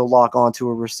sometimes he'll lock on to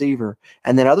a receiver.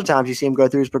 And then other times you see him go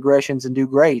through his progressions and do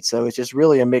great. So it's just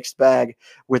really a mixed bag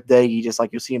with Daggy, just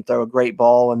like you'll see him throw a great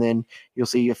ball and then you'll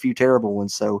see a few terrible ones.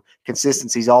 So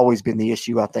consistency's always been the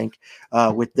issue, I think,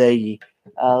 with Daggy.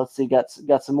 Let's see, got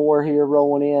some more here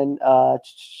rolling in.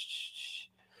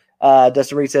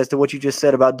 Dustin Reed says to what you just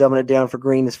said about dumbing it down for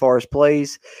Green as far as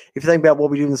plays. If you think about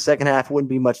what we do in the second half, it wouldn't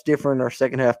be much different. Our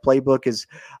second half playbook is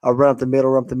a run up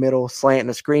the middle, slant and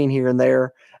a screen here and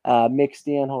there, mixed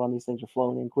in. Hold on, these things are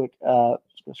flowing in quick.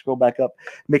 Scroll back up.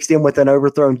 Mixed in with an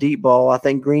overthrown deep ball. I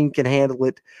think Green can handle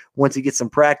it once he gets some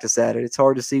practice at it. It's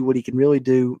hard to see what he can really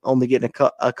do, only getting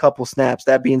a couple snaps.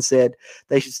 That being said,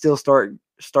 they should still start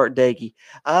Daggy.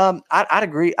 I'd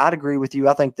agree with you.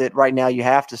 I think that right now you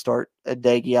have to start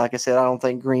Daggy. Like I said, I don't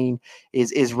think Green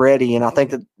is ready, and I think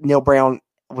that Neil Brown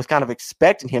was kind of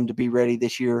expecting him to be ready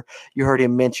this year. You heard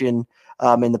him mention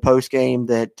in the post game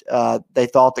that they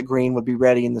thought that Green would be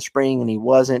ready in the spring, and he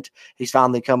wasn't. He's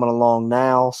finally coming along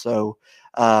now. So,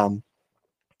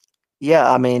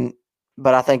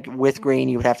 but I think with Green,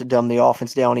 you would have to dumb the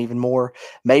offense down even more.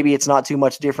 Maybe it's not too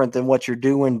much different than what you're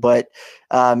doing, but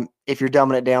if you're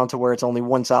dumbing it down to where it's only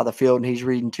one side of the field and he's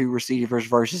reading 2 receivers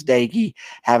versus Daggy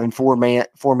having 4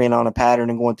 men on a pattern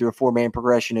and going through a 4-man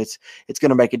progression, it's going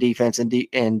to make a defense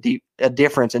a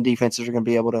difference, and defenses are going to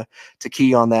be able to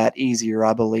key on that easier,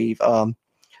 I believe. And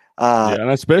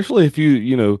especially if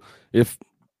if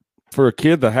for a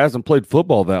kid that hasn't played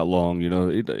football that long,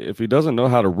 if he doesn't know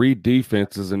how to read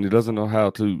defenses and he doesn't know how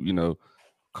to,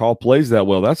 call plays that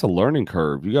well, that's a learning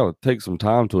curve. You got to take some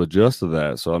time to adjust to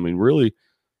that. So, really,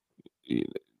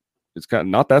 it's kind of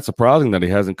not that surprising that he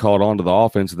hasn't caught on to the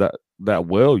offense that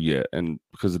well yet. And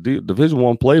because the Division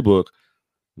I playbook,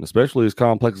 and especially as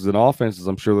complex as an offense as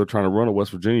I'm sure they're trying to run at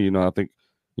West Virginia, I think,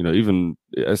 even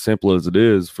as simple as it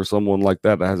is for someone like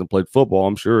that hasn't played football,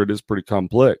 I'm sure it is pretty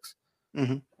complex.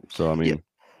 Mm-hmm. So, Yeah.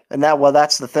 And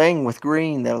that's the thing with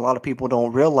Green that a lot of people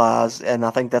don't realize, and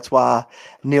I think that's why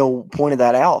Neil pointed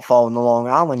that out following the Long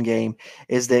Island game,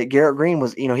 is that Garrett Green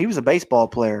was, he was a baseball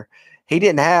player. He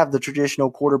didn't have the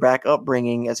traditional quarterback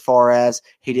upbringing as far as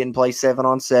he didn't play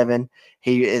 7-on-7.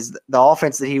 He is the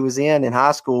offense that he was in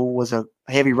high school was a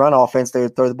heavy run offense. They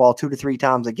would throw the ball 2 to 3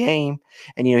 times a game.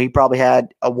 And, he probably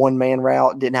had a one-man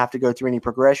route, didn't have to go through any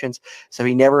progressions. So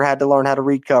he never had to learn how to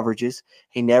read coverages.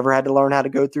 He never had to learn how to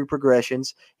go through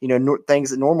progressions, things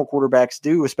that normal quarterbacks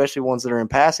do, especially ones that are in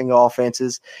passing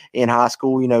offenses in high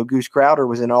school. Goose Crowder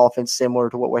was in an offense similar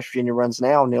to what West Virginia runs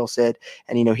now, Neil said.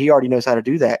 And, he already knows how to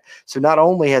do that. So not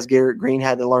only has Garrett Green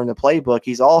had to learn the playbook,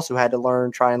 he's also had to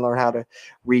try and learn how to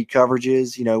read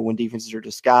coverages, when defenses are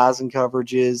disguising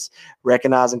coverages,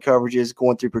 recognizing coverages,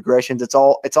 going through progressions. It's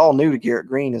all new to Garrett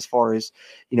Green as far as,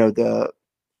 the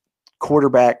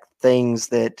quarterback things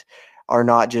that are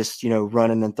not just,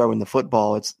 running and throwing the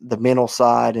football. It's the mental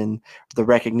side and the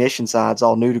recognition side. It's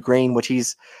all new to Green, which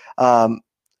he's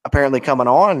apparently coming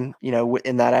on,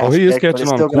 in that aspect. He is catching but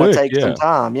it's on still going to quick, take some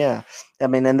time. Yeah. I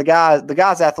mean, and the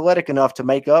guy's athletic enough to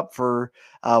make up for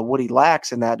what he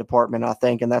lacks in that department, I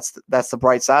think. And that's the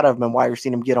bright side of him and why you're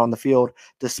seeing him get on the field.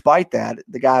 Despite that,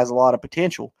 the guy has a lot of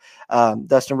potential.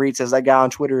 Dustin Reed says that guy on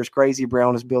Twitter is crazy.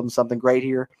 Brown is building something great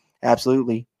here.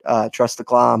 Absolutely. Trust the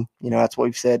climb. That's what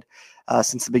we've said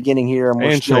since the beginning here. And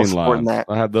we're still supporting that.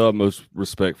 I have the utmost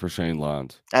respect for Shane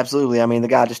Lyons. Absolutely. I mean, the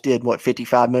guy just did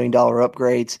 $55 million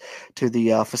upgrades to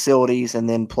the facilities. And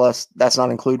then plus that's not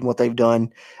including what they've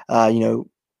done, on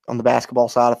the basketball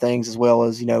side of things, as well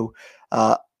as,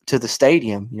 to the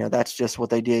stadium. That's just what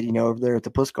they did, over there at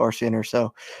the Puskar Center.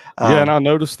 So, and I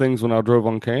noticed things when I drove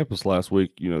on campus last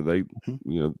week.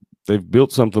 They've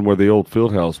built something where the old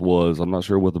field house was. I'm not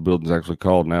sure what the building's actually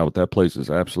called now, but that place is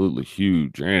absolutely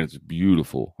huge and it's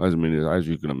beautiful. As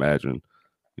you can imagine,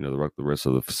 the rest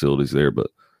of the facilities there. But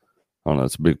I don't know,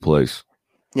 it's a big place.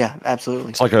 Yeah,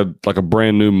 absolutely. It's like a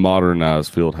brand new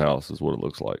modernized field house is what it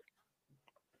looks like.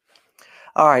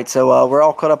 All right, so we're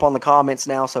all caught up on the comments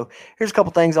now. So here's a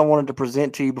couple things I wanted to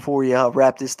present to you before we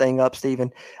wrap this thing up,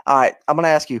 Stephen. All right, I'm going to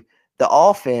ask you, the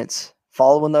offense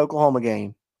following the Oklahoma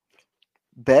game,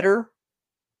 better,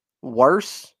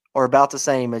 worse, or about the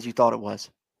same as you thought it was?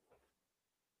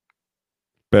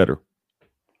 Better.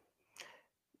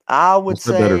 I would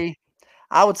say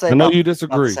I know you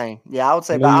disagree. The same. Yeah, I would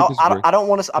say, but I don't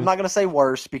want to. I'm not going to say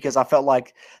worse because I felt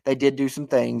like they did do some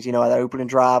things. That opening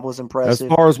drive was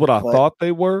impressive. As far as what I thought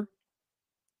they were,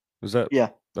 is that? Yeah.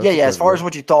 As far as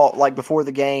what you thought, like before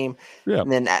the game,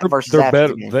 and then versus after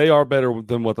better. the game. They are better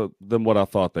than what I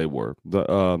thought they were.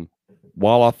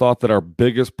 While I thought that our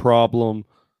biggest problem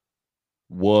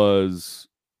was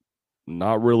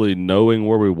not really knowing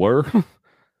where we were,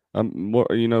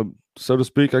 so to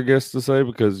speak, I guess to say,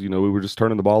 because we were just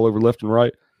turning the ball over left and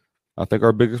right. I think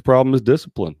our biggest problem is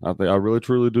discipline. I really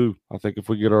truly do. I think if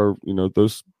we get our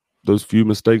those few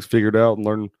mistakes figured out and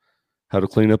learn how to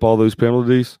clean up all those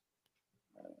penalties,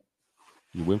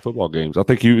 you win football games. I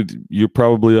think you're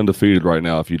probably undefeated right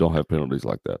now if you don't have penalties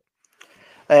like that.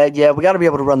 Yeah, we got to be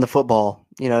able to run the football.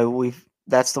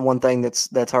 That's the one thing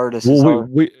that's hurt us. Well,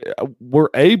 we're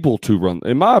able to run.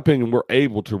 In my opinion, we're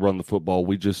able to run the football.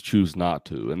 We just choose not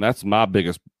to, and that's my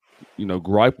biggest,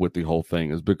 gripe with the whole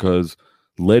thing is because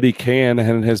Letty can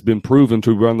and has been proven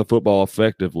to run the football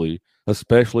effectively,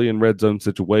 especially in red zone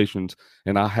situations.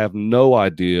 And I have no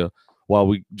idea why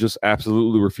we just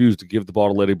absolutely refuse to give the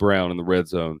ball to Letty Brown in the red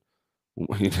zone.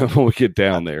 When we get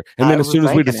down there, and then as soon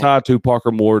as we decide to,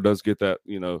 Parker Moore does get that,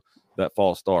 that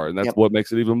false start, and that's what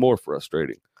makes it even more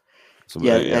frustrating. So,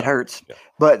 it hurts. Yeah.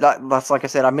 But that's like I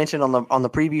said, I mentioned on the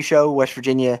preview show, West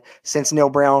Virginia, since Neil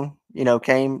Brown,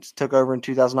 took over in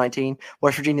 2019,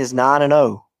 West Virginia is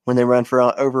 9-0 when they run for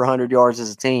over 100 yards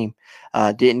as a team.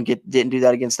 Didn't do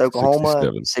that against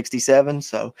Oklahoma, 67.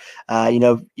 So,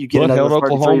 you get another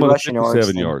 33 rushing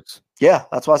yards. Yeah,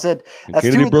 that's what I said. That's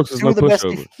two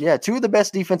of the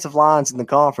best defensive lines in the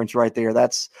conference right there.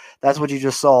 That's what you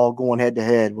just saw going head to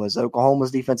head was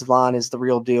Oklahoma's defensive line is the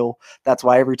real deal. That's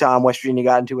why every time West Virginia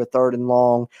got into a 3rd and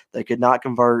long, they could not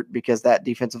convert because that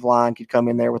defensive line could come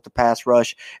in there with the pass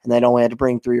rush, and they only had to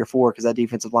bring 3 or 4 because that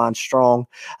defensive line's strong.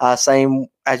 Same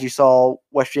as you saw,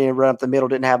 West Virginia run up the middle,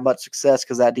 didn't have much success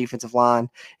because that defensive line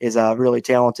is really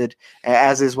talented,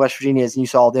 as is West Virginia's, and you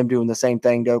saw them doing the same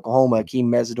thing to Oklahoma. Akeem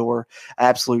Mesidor,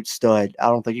 absolute stud. I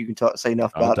don't think you can say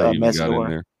enough about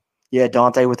Mesidor. Yeah,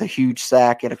 Dante with a huge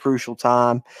sack at a crucial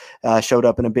time, showed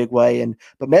up in a big way.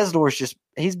 But Mesidor's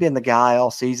he's been the guy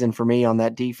all season for me on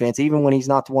that defense. Even when he's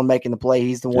not the one making the play,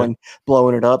 he's the one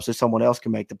blowing it up so someone else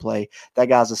can make the play. That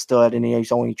guy's a stud, and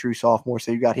he's only a true sophomore,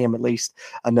 so you got him at least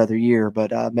another year.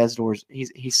 But Mesidor's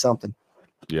he's something.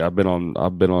 Yeah, I've been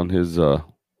on his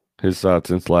side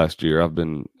since last year. I've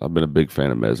been a big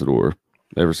fan of Mesidor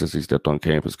ever since he stepped on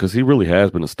campus because he really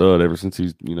has been a stud ever since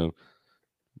he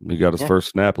got his first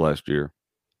snap last year.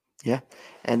 Yeah,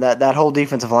 and that whole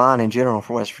defensive line in general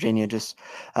for West Virginia just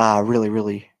really,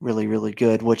 really, really, really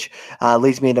good. Which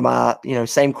leads me into my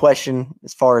same question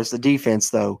as far as the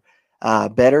defense though.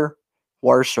 Better,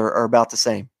 worse, or about the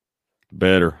same?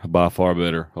 Better, by far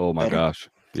better. Oh my Better. gosh.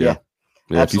 Yeah,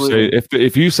 Yeah. absolutely.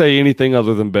 If you say anything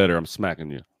other than better, I'm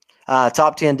smacking you.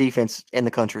 Top 10 defense in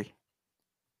the country.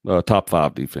 Top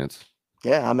 5 defense.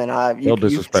 Yeah, I mean, you Don't could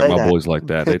disrespect say my that. boys like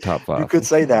that. They top You 5. could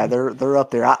say that they're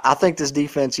up there. I think this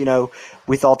defense,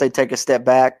 we thought they'd take a step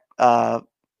back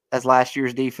as last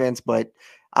year's defense, but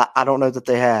I don't know that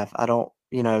they have. I don't,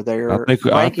 their I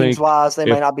rankings think wise, they if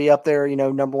may not be up there,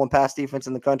 number one pass defense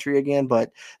in the country again,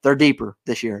 but they're deeper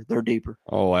this year. They're deeper.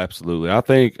 Oh, absolutely. I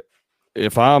think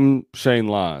if I'm Shane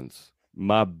Lyons,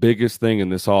 my biggest thing in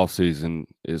this offseason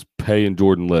is paying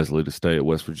Jordan Leslie to stay at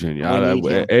West Virginia.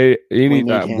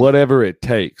 Whatever it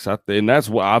takes. And that's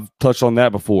what I've touched on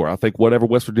that before. I think whatever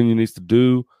West Virginia needs to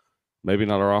do, maybe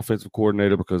not our offensive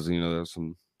coordinator because, there's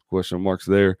some question marks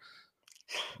there.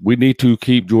 We need to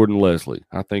keep Jordan Leslie.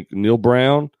 I think Neil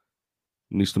Brown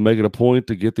needs to make it a point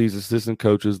to get these assistant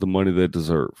coaches the money they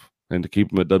deserve and to keep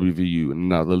them at WVU and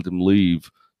not let them leave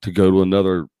to go to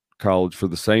another college for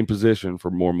the same position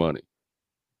for more money.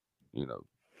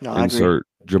 Insert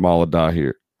Jamal Adai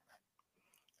here.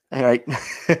 All right.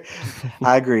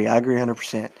 I agree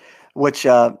 100%. Which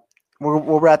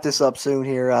we'll wrap this up soon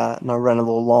here. I know we're running a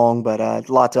little long, but a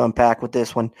lot to unpack with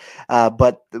this one.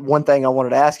 But one thing I wanted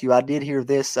to ask you, I did hear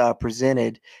this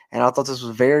presented, and I thought this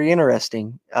was very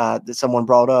interesting that someone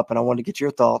brought up, and I wanted to get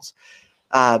your thoughts.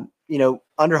 Under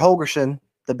Holgorsen,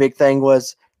 the big thing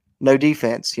was no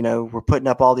defense. We're putting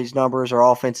up all these numbers. Our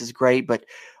offense is great, but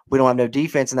we don't have no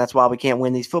defense, and that's why we can't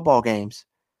win these football games.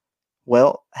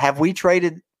 Well, have we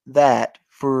traded that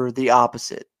for the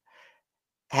opposite?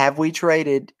 Have we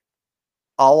traded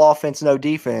all offense, no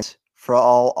defense for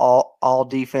all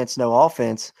defense, no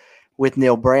offense with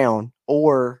Neil Brown?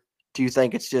 Or do you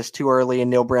think it's just too early in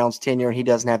Neil Brown's tenure and he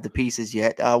doesn't have the pieces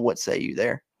yet? What say you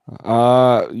there?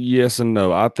 Yes and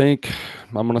no. I think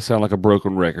I'm going to sound like a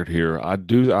broken record here.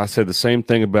 I said the same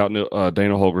thing about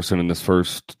Dana Holgorsen in his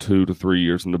first 2 to 3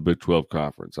 years in the Big 12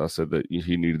 conference. I said that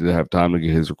he needed to have time to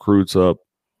get his recruits up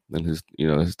and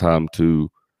his time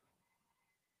to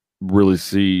really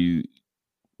see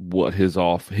what his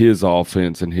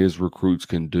offense and his recruits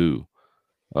can do.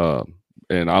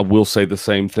 And I will say the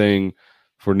same thing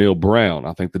for Neil Brown.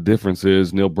 I think the difference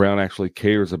is Neil Brown actually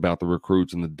cares about the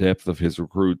recruits and the depth of his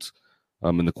recruits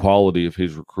and the quality of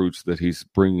his recruits that he's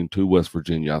bringing to West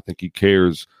Virginia. I think he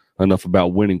cares enough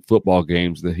about winning football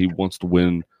games that he wants to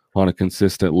win on a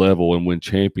consistent level and win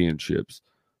championships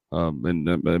and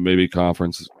maybe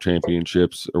conference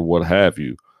championships or what have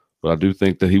you. But I do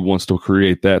think that he wants to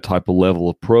create that type of level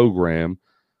of program.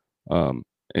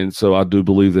 And so I do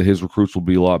believe that his recruits will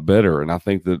be a lot better. And I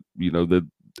think that, that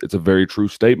it's a very true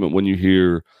statement when you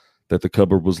hear that the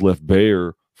cupboard was left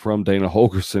bare from Dana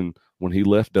Holgorsen when he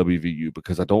left WVU,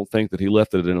 because I don't think that he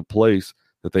left it in a place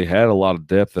that they had a lot of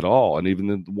depth at all. And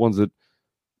even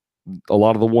a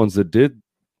lot of the ones that did,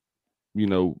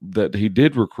 that he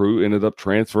did recruit ended up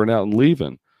transferring out and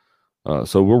leaving.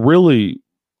 So we're really,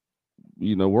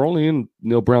 we're only in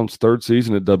Neil Brown's third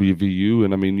season at WVU.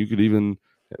 And I mean, you could even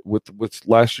with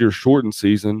last year's shortened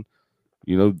season,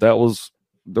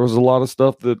 there was a lot of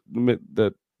stuff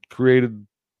that created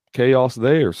chaos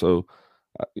there. So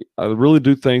I really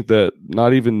do think that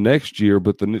not even next year,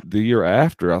 but the year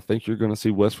after, I think you're going to see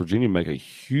West Virginia make a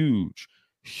huge,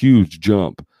 huge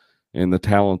jump in the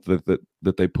talent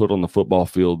that they put on the football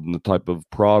field and the type of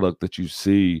product that you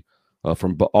see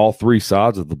from all three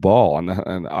sides of the ball.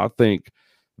 And I think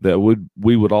that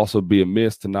we would also be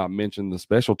amiss to not mention the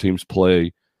special teams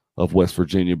play of West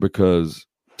Virginia, because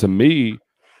to me,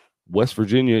 West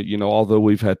Virginia, although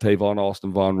we've had Tavon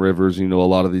Austin, Von Rivers, a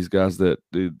lot of these guys that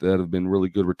have been really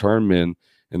good return men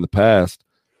in the past,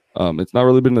 it's not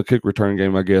really been the kick return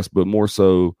game, I guess, but more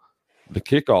so the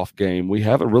kickoff game. We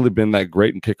haven't really been that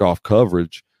great in kickoff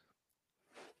coverage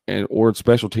or in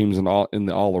special teams in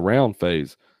the all-around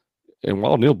phase. And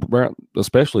while Neil Brown,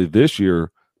 especially this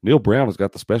year, Neil Brown has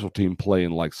got the special team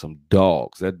playing like some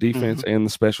dogs. That defense and the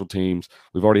special teams.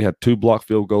 We've already had 2 blocked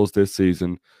field goals this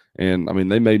season. And, I mean,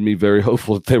 they made me very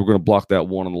hopeful that they were going to block that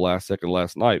one on the last second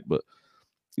last night. But,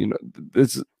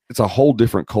 it's a whole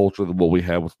different culture than what we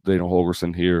have with Dana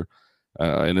Holgorsen here.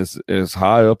 And as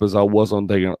high up as I was on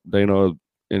Dana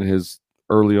in his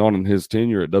early on in his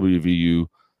tenure at WVU,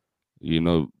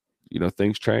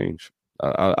 things change.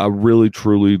 I really,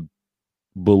 truly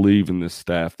believe in this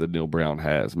staff that Neil Brown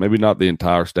has. Maybe not the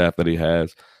entire staff that he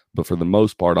has, but for the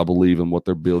most part, I believe in what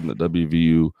they're building at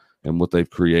WVU. and what they've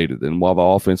created. And while the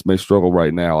offense may struggle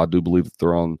right now, I do believe that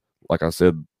they're on, like I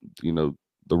said, the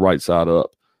right side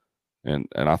up. And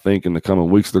I think in the coming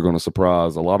weeks they're going to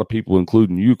surprise a lot of people,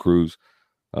 including you, Cruz,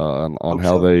 on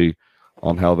how they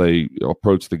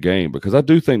approach the game. Because I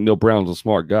do think Neal Brown's a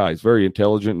smart guy. He's very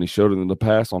intelligent, and he showed it in the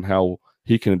past on how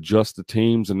he can adjust the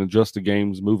teams and adjust the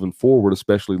games moving forward,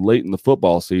 especially late in the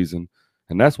football season.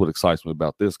 And that's what excites me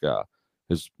about this guy.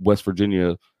 Is West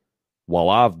Virginia, while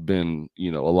I've been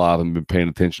alive and been paying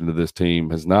attention to this team,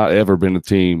 has not ever been a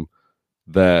team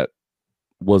that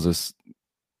was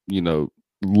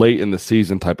late in the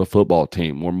season type of football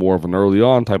team. We're more of an early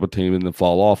on type of team and then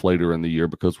fall off later in the year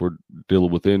because we're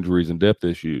dealing with injuries and depth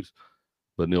issues.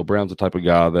 But Neal Brown's the type of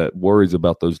guy that worries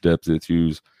about those depth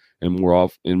issues and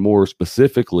more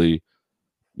specifically,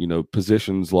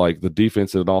 positions like the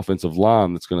defensive and offensive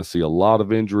line that's going to see a lot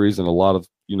of injuries and a lot of,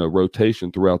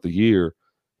 rotation throughout the year.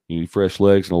 You need fresh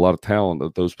legs and a lot of talent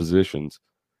at those positions.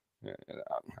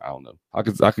 I don't know. I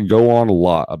could go on a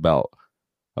lot about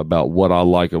what I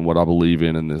like and what I believe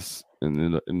in this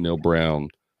in Neal Brown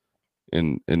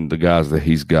and the guys that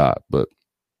he's got. But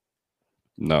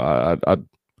no,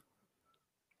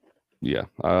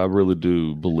 I really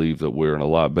do believe that we're in a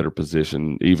lot better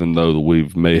position, even though we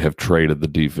may have traded the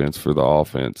defense for the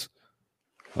offense.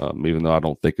 Even though I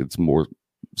don't think it's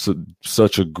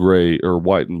such a gray or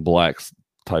white and black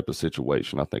type of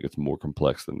situation. I think it's more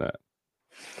complex than that.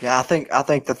 Yeah, I think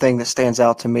the thing that stands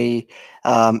out to me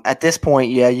at this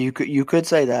point, yeah, you could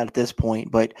say that at this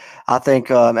point, but I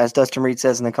think as Dustin Reed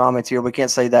says in the comments here, we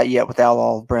can't say that yet without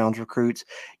all of Brown's recruits.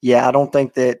 Yeah, I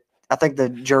think the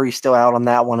jury's still out on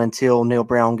that one until Neal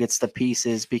Brown gets the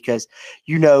pieces, because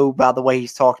by the way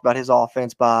he's talked about his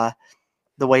offense, by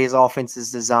the way his offense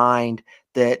is designed,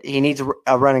 that he needs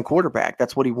a running quarterback.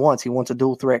 That's what he wants. He wants a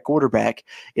dual threat quarterback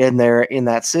in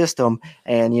that system.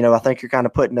 And I think you're kind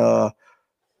of putting a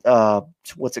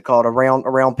what's it called, a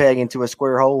round peg into a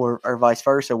square hole, or vice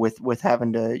versa with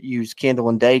having to use Kendall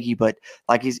and Daggy. But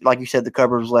like you said, the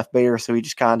cupboard was left bare, so he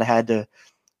just kind of had to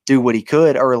do what he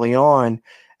could early on.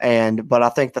 But I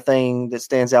think the thing that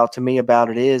stands out to me about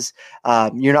it is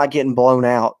you're not getting blown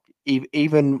out,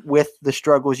 even with the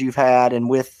struggles you've had and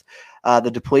with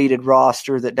the depleted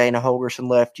roster that Dana Holgorsen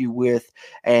left you with,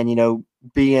 and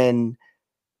being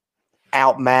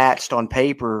outmatched on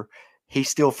paper. He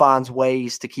still finds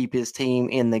ways to keep his team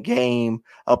in the game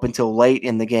up until late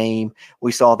in the game.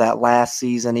 We saw that last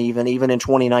season, even in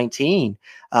 2019.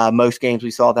 Most games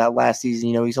we saw that last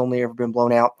season. He's only ever been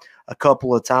blown out a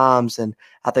couple of times, and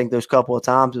I think those couple of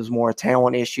times was more a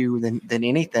talent issue than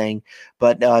anything.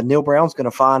 But Neal Brown's going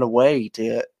to find a way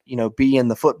to be in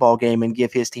the football game and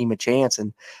give his team a chance.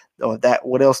 And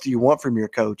what else do you want from your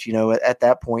coach? At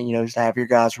that point, is to have your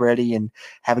guys ready and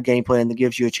have a game plan that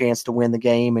gives you a chance to win the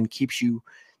game and keeps you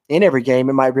in every game.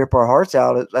 It might rip our hearts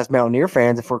out as Mountaineer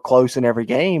fans if we're close in every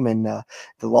game, and the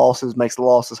losses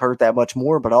hurt that much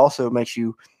more, but also makes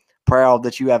you proud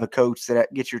that you have a coach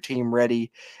that gets your team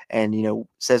ready and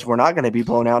says we're not going to be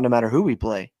blown out no matter who we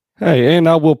play. Hey, and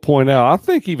I will point out, I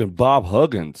think even Bob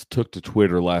Huggins took to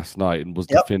Twitter last night and was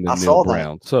defending Neal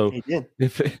Brown. So he did.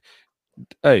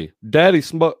 Hey, Daddy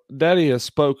has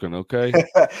spoken, okay?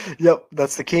 Yep,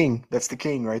 that's the king. That's the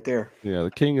king right there. Yeah,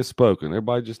 the king has spoken.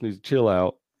 Everybody just needs to chill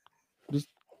out. Just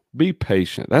be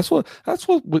patient. That's what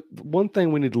one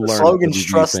thing we need to learn. The slogan's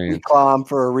trust me, climb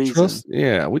for a reason.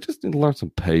 We just need to learn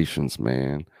some patience,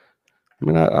 man. I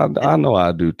mean, I know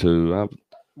I do too.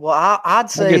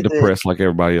 I'd say I get depressed like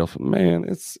everybody else.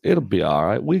 Man, it'll be all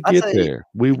right. We get there.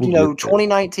 We will.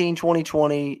 2019,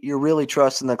 2020, you're really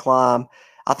trusting the climb.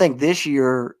 I think this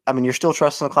year, you're still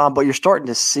trusting the climb, but you're starting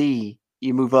to see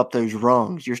you move up those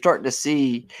rungs. You're starting to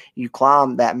see you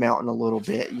climb that mountain a little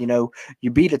bit.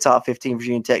 You beat a top 15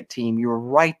 Virginia Tech team. You were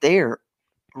right there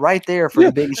for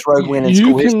the biggest road win in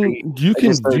school history. You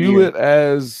can view it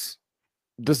as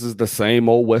this is the same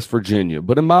old West Virginia,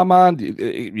 but in my mind,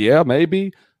 yeah,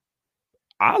 maybe.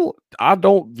 I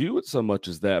don't view it so much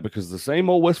as that, because the same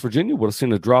old West Virginia would have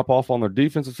seen a drop off on their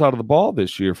defensive side of the ball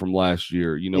this year from last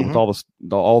year. With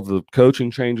all the coaching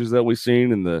changes that we've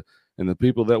seen and the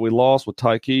people that we lost with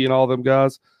Tyke and all them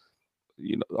guys,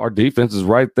 our defense is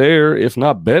right there, if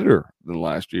not better than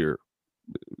last year.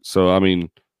 So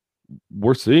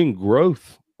we're seeing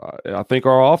growth. I think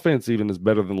our offense even is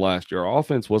better than last year. Our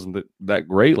offense wasn't that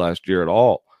great last year at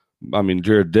all.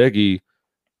 Jared Deggy,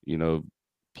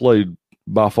 played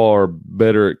by far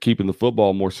better at keeping the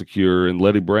football more secure, and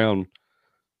Letty Brown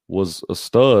was a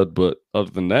stud. But other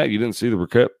than that, you didn't see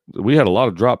we had a lot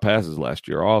of drop passes last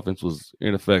year. Our offense was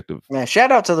ineffective. Man,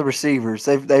 shout out to the receivers.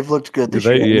 They've looked good this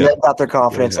year. Yeah. They've got their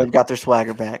confidence. They've got their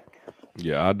swagger back.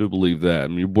 Yeah, I do believe that. I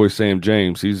mean, your boy Sam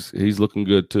James, he's looking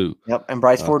good too. Yep, and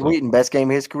Bryce Ford Wheaton, best game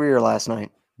of his career last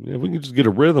night. Yeah, if we can just get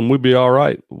a rhythm, we'd be all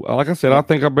right. Like I said, I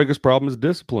think our biggest problem is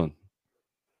discipline.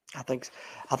 I think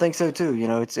so too.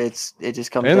 It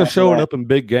just comes. And they're down showing to up in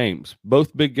big games.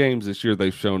 Both big games this year,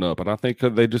 they've shown up, and I think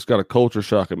they just got a culture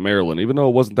shock at Maryland. Even though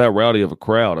it wasn't that rowdy of a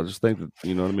crowd, I just think that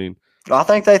you know what I mean. I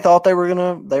think they thought they were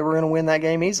gonna win that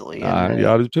game easily. And,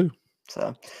 Yeah, I do too.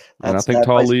 So, and I think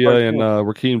Talia and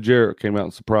Rakeem Jarrett came out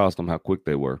and surprised them how quick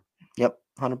they were. Yep,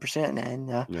 100%.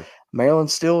 And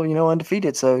Maryland's still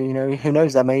undefeated, so who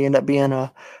knows, that may end up being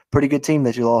a pretty good team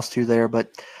that you lost to there.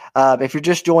 But if you're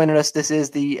just joining us, this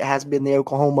has been the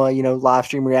Oklahoma live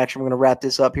stream reaction. We're going to wrap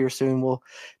this up here soon. We'll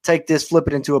take this, flip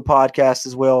it into a podcast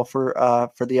as well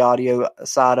for the audio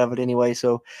side of it anyway.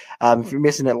 So if you're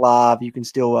missing it live, you can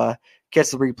still catch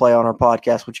the replay on our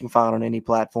podcast, which you can find on any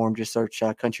platform. Just search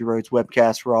Country Roads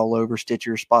Webcast. We're all over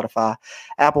Stitcher, Spotify,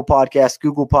 Apple Podcasts,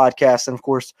 Google Podcasts. And, of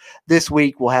course, this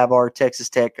week we'll have our Texas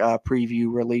Tech preview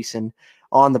releasing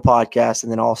on the podcast,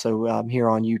 and then also here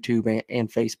on YouTube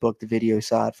and Facebook, the video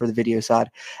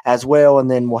side as well. And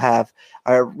then we'll have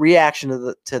a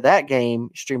reaction to that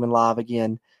game streaming live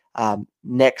again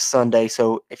next Sunday.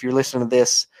 So if you're listening to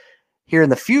this here in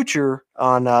the future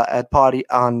on we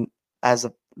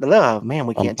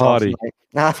can't talk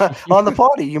on the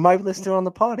potty. You might listen to it on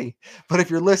the potty, but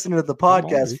if you're listening to the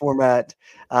podcast format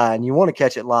and you want to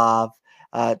catch it live,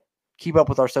 keep up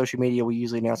with our social media. We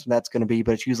usually announce when that's going to be,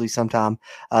 but it's usually sometime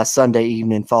Sunday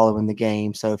evening following the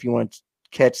game. So if you want to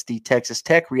catch the Texas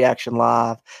Tech reaction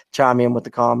live, chime in with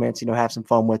the comments, have some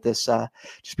fun with us.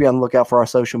 Just be on the lookout for our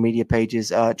social media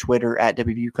pages, Twitter at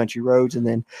WVU Country Roads, and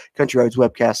then Country Roads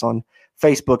Webcast on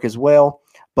Facebook as well.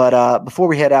 But before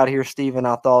we head out here, Stephen,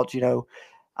 I thought,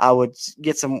 I would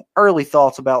get some early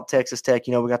thoughts about Texas Tech.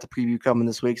 We got the preview coming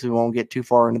this week, so we won't get too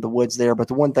far into the woods there. But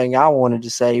the one thing I wanted to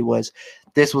say was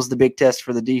this was the big test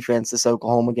for the defense, this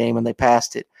Oklahoma game, and they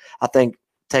passed it. I think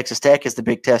Texas Tech is the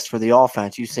big test for the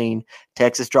offense. You've seen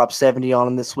Texas drop 70 on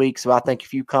them this week. So I think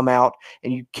if you come out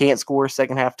and you can't score a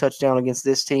second-half touchdown against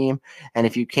this team, and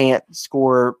if you can't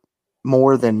score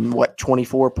more than,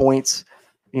 24 points,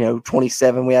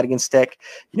 27 we had against Tech,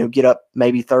 get up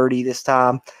maybe 30 this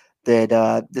time,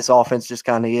 that this offense just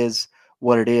kind of is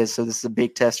what it is. So this is a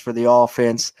big test for the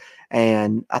offense.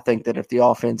 And I think that if the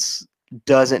offense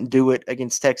doesn't do it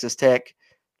against Texas Tech,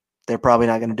 they're probably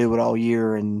not going to do it all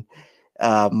year, and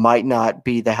might not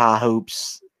be the high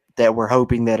hopes that we're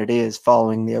hoping that it is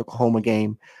following the Oklahoma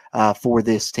game for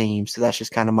this team. So that's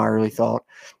just kind of my early thought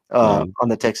on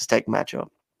the Texas Tech matchup.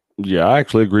 Yeah, I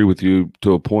actually agree with you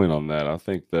to a point on that. I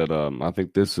think that I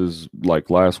think this is like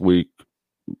last week,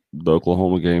 the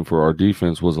Oklahoma game for our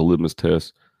defense was a litmus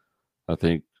test. I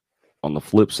think on the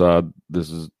flip side,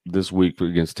 this week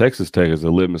against Texas Tech is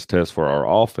a litmus test for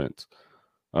our offense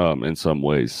in some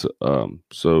ways.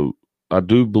 So I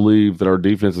do believe that our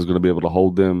defense is going to be able to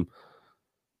hold them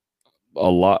a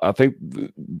lot. I think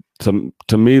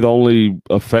to me, the only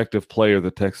effective player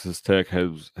that Texas Tech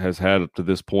has had up to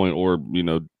this point, or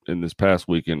in this past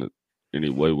weekend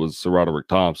anyway, was SaRodorick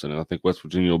Thompson, and I think West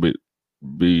Virginia will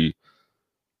be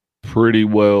pretty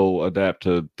well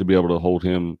adapted to be able to hold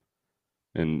him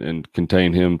and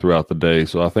contain him throughout the day.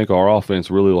 So I think our offense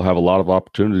really will have a lot of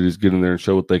opportunities to get in there and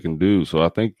show what they can do. So I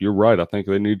think you're right. I think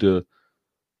they need to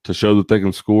show that they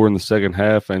can score in the second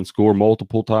half and score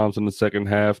multiple times in the second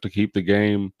half to keep the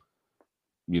game,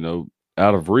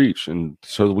 out of reach, and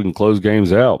so that we can close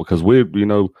games out, because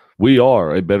we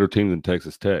are a better team than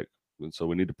Texas Tech. And so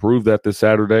we need to prove that this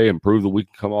Saturday and prove that we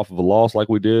can come off of a loss like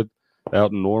we did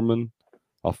out in Norman,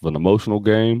 off of an emotional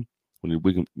game.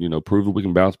 We can, prove that we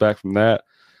can bounce back from that.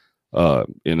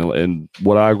 And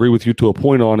what I agree with you to a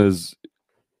point on is,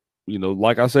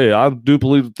 like I say, I do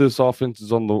believe that this offense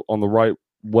is on the right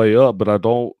way up, but I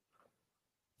don't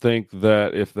think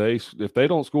that if they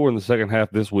don't score in the second half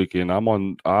this weekend, I'm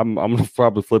gonna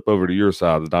probably flip over to your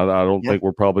side. I don't think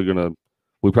we probably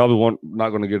not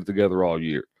gonna get it together all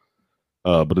year.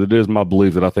 But it is my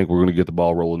belief that I think we're going to get the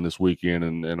ball rolling this weekend,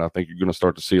 and I think you're going to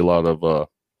start to see a lot of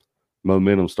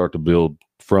momentum start to build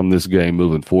from this game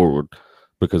moving forward,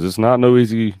 because it's not no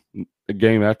easy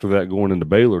game after that going into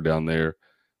Baylor down there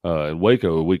in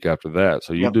Waco a week after that.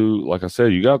 So you do, like I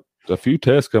said, you got a few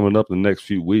tests coming up in the next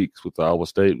few weeks with Iowa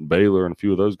State and Baylor and a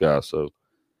few of those guys. So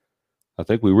I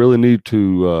think we really need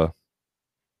to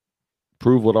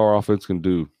prove what our offense can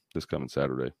do this coming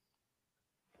Saturday.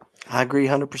 I agree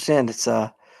 100%. It's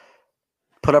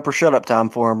put up or shut up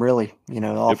time for them, really.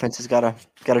 The offense has got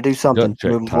to do something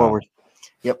moving forward.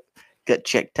 Yep, gut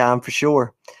check time for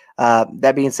sure.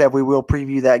 That being said, we will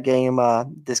preview that game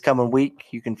this coming week.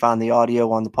 You can find the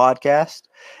audio on the podcast,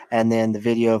 and then the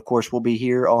video, of course, will be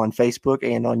here on Facebook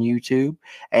and on YouTube.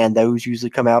 And those usually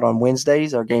come out on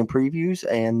Wednesdays, our game previews,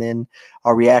 and then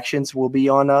our reactions will be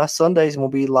on Sundays, and we'll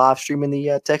be live streaming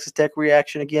the Texas Tech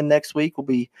reaction again next week. We'll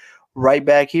be right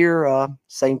back here,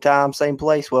 same time, same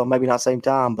place. Well, maybe not same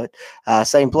time, but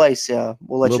same place. We'll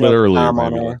let you know the time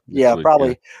on our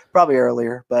probably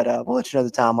earlier, but we'll let you know the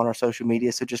time on our social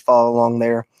media. So just follow along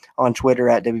there on Twitter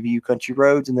at WVU Country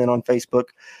Roads, and then on Facebook,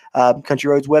 Country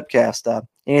Roads Webcast.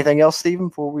 Anything else, Stephen,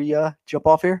 before we jump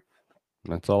off here?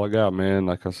 That's all I got, man.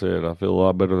 Like I said, I feel a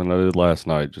lot better than I did last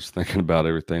night, just thinking about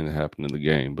everything that happened in the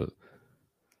game. But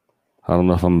I don't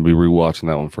know if I'm gonna be rewatching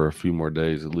that one for a few more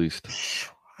days at least.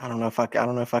 I don't know if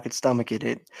I could stomach it.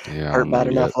 It Yeah, hurt bad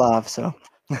enough live. So,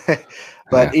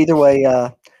 but either way,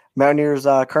 Mountaineers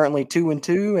currently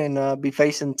 2-2 and be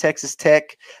facing Texas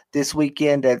Tech this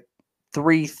weekend at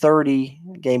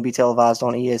 3:30. Game be televised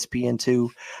on ESPN2.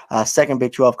 Second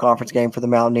Big 12 conference game for the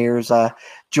Mountaineers.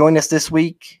 Join us this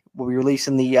week. We'll be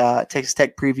releasing the Texas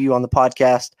Tech preview on the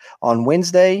podcast on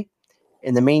Wednesday.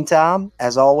 In the meantime,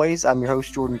 as always, I'm your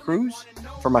host, Jordan Cruz,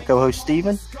 for my co-host,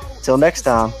 Steven. Till next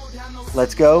time,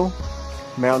 let's go,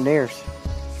 Mountaineers.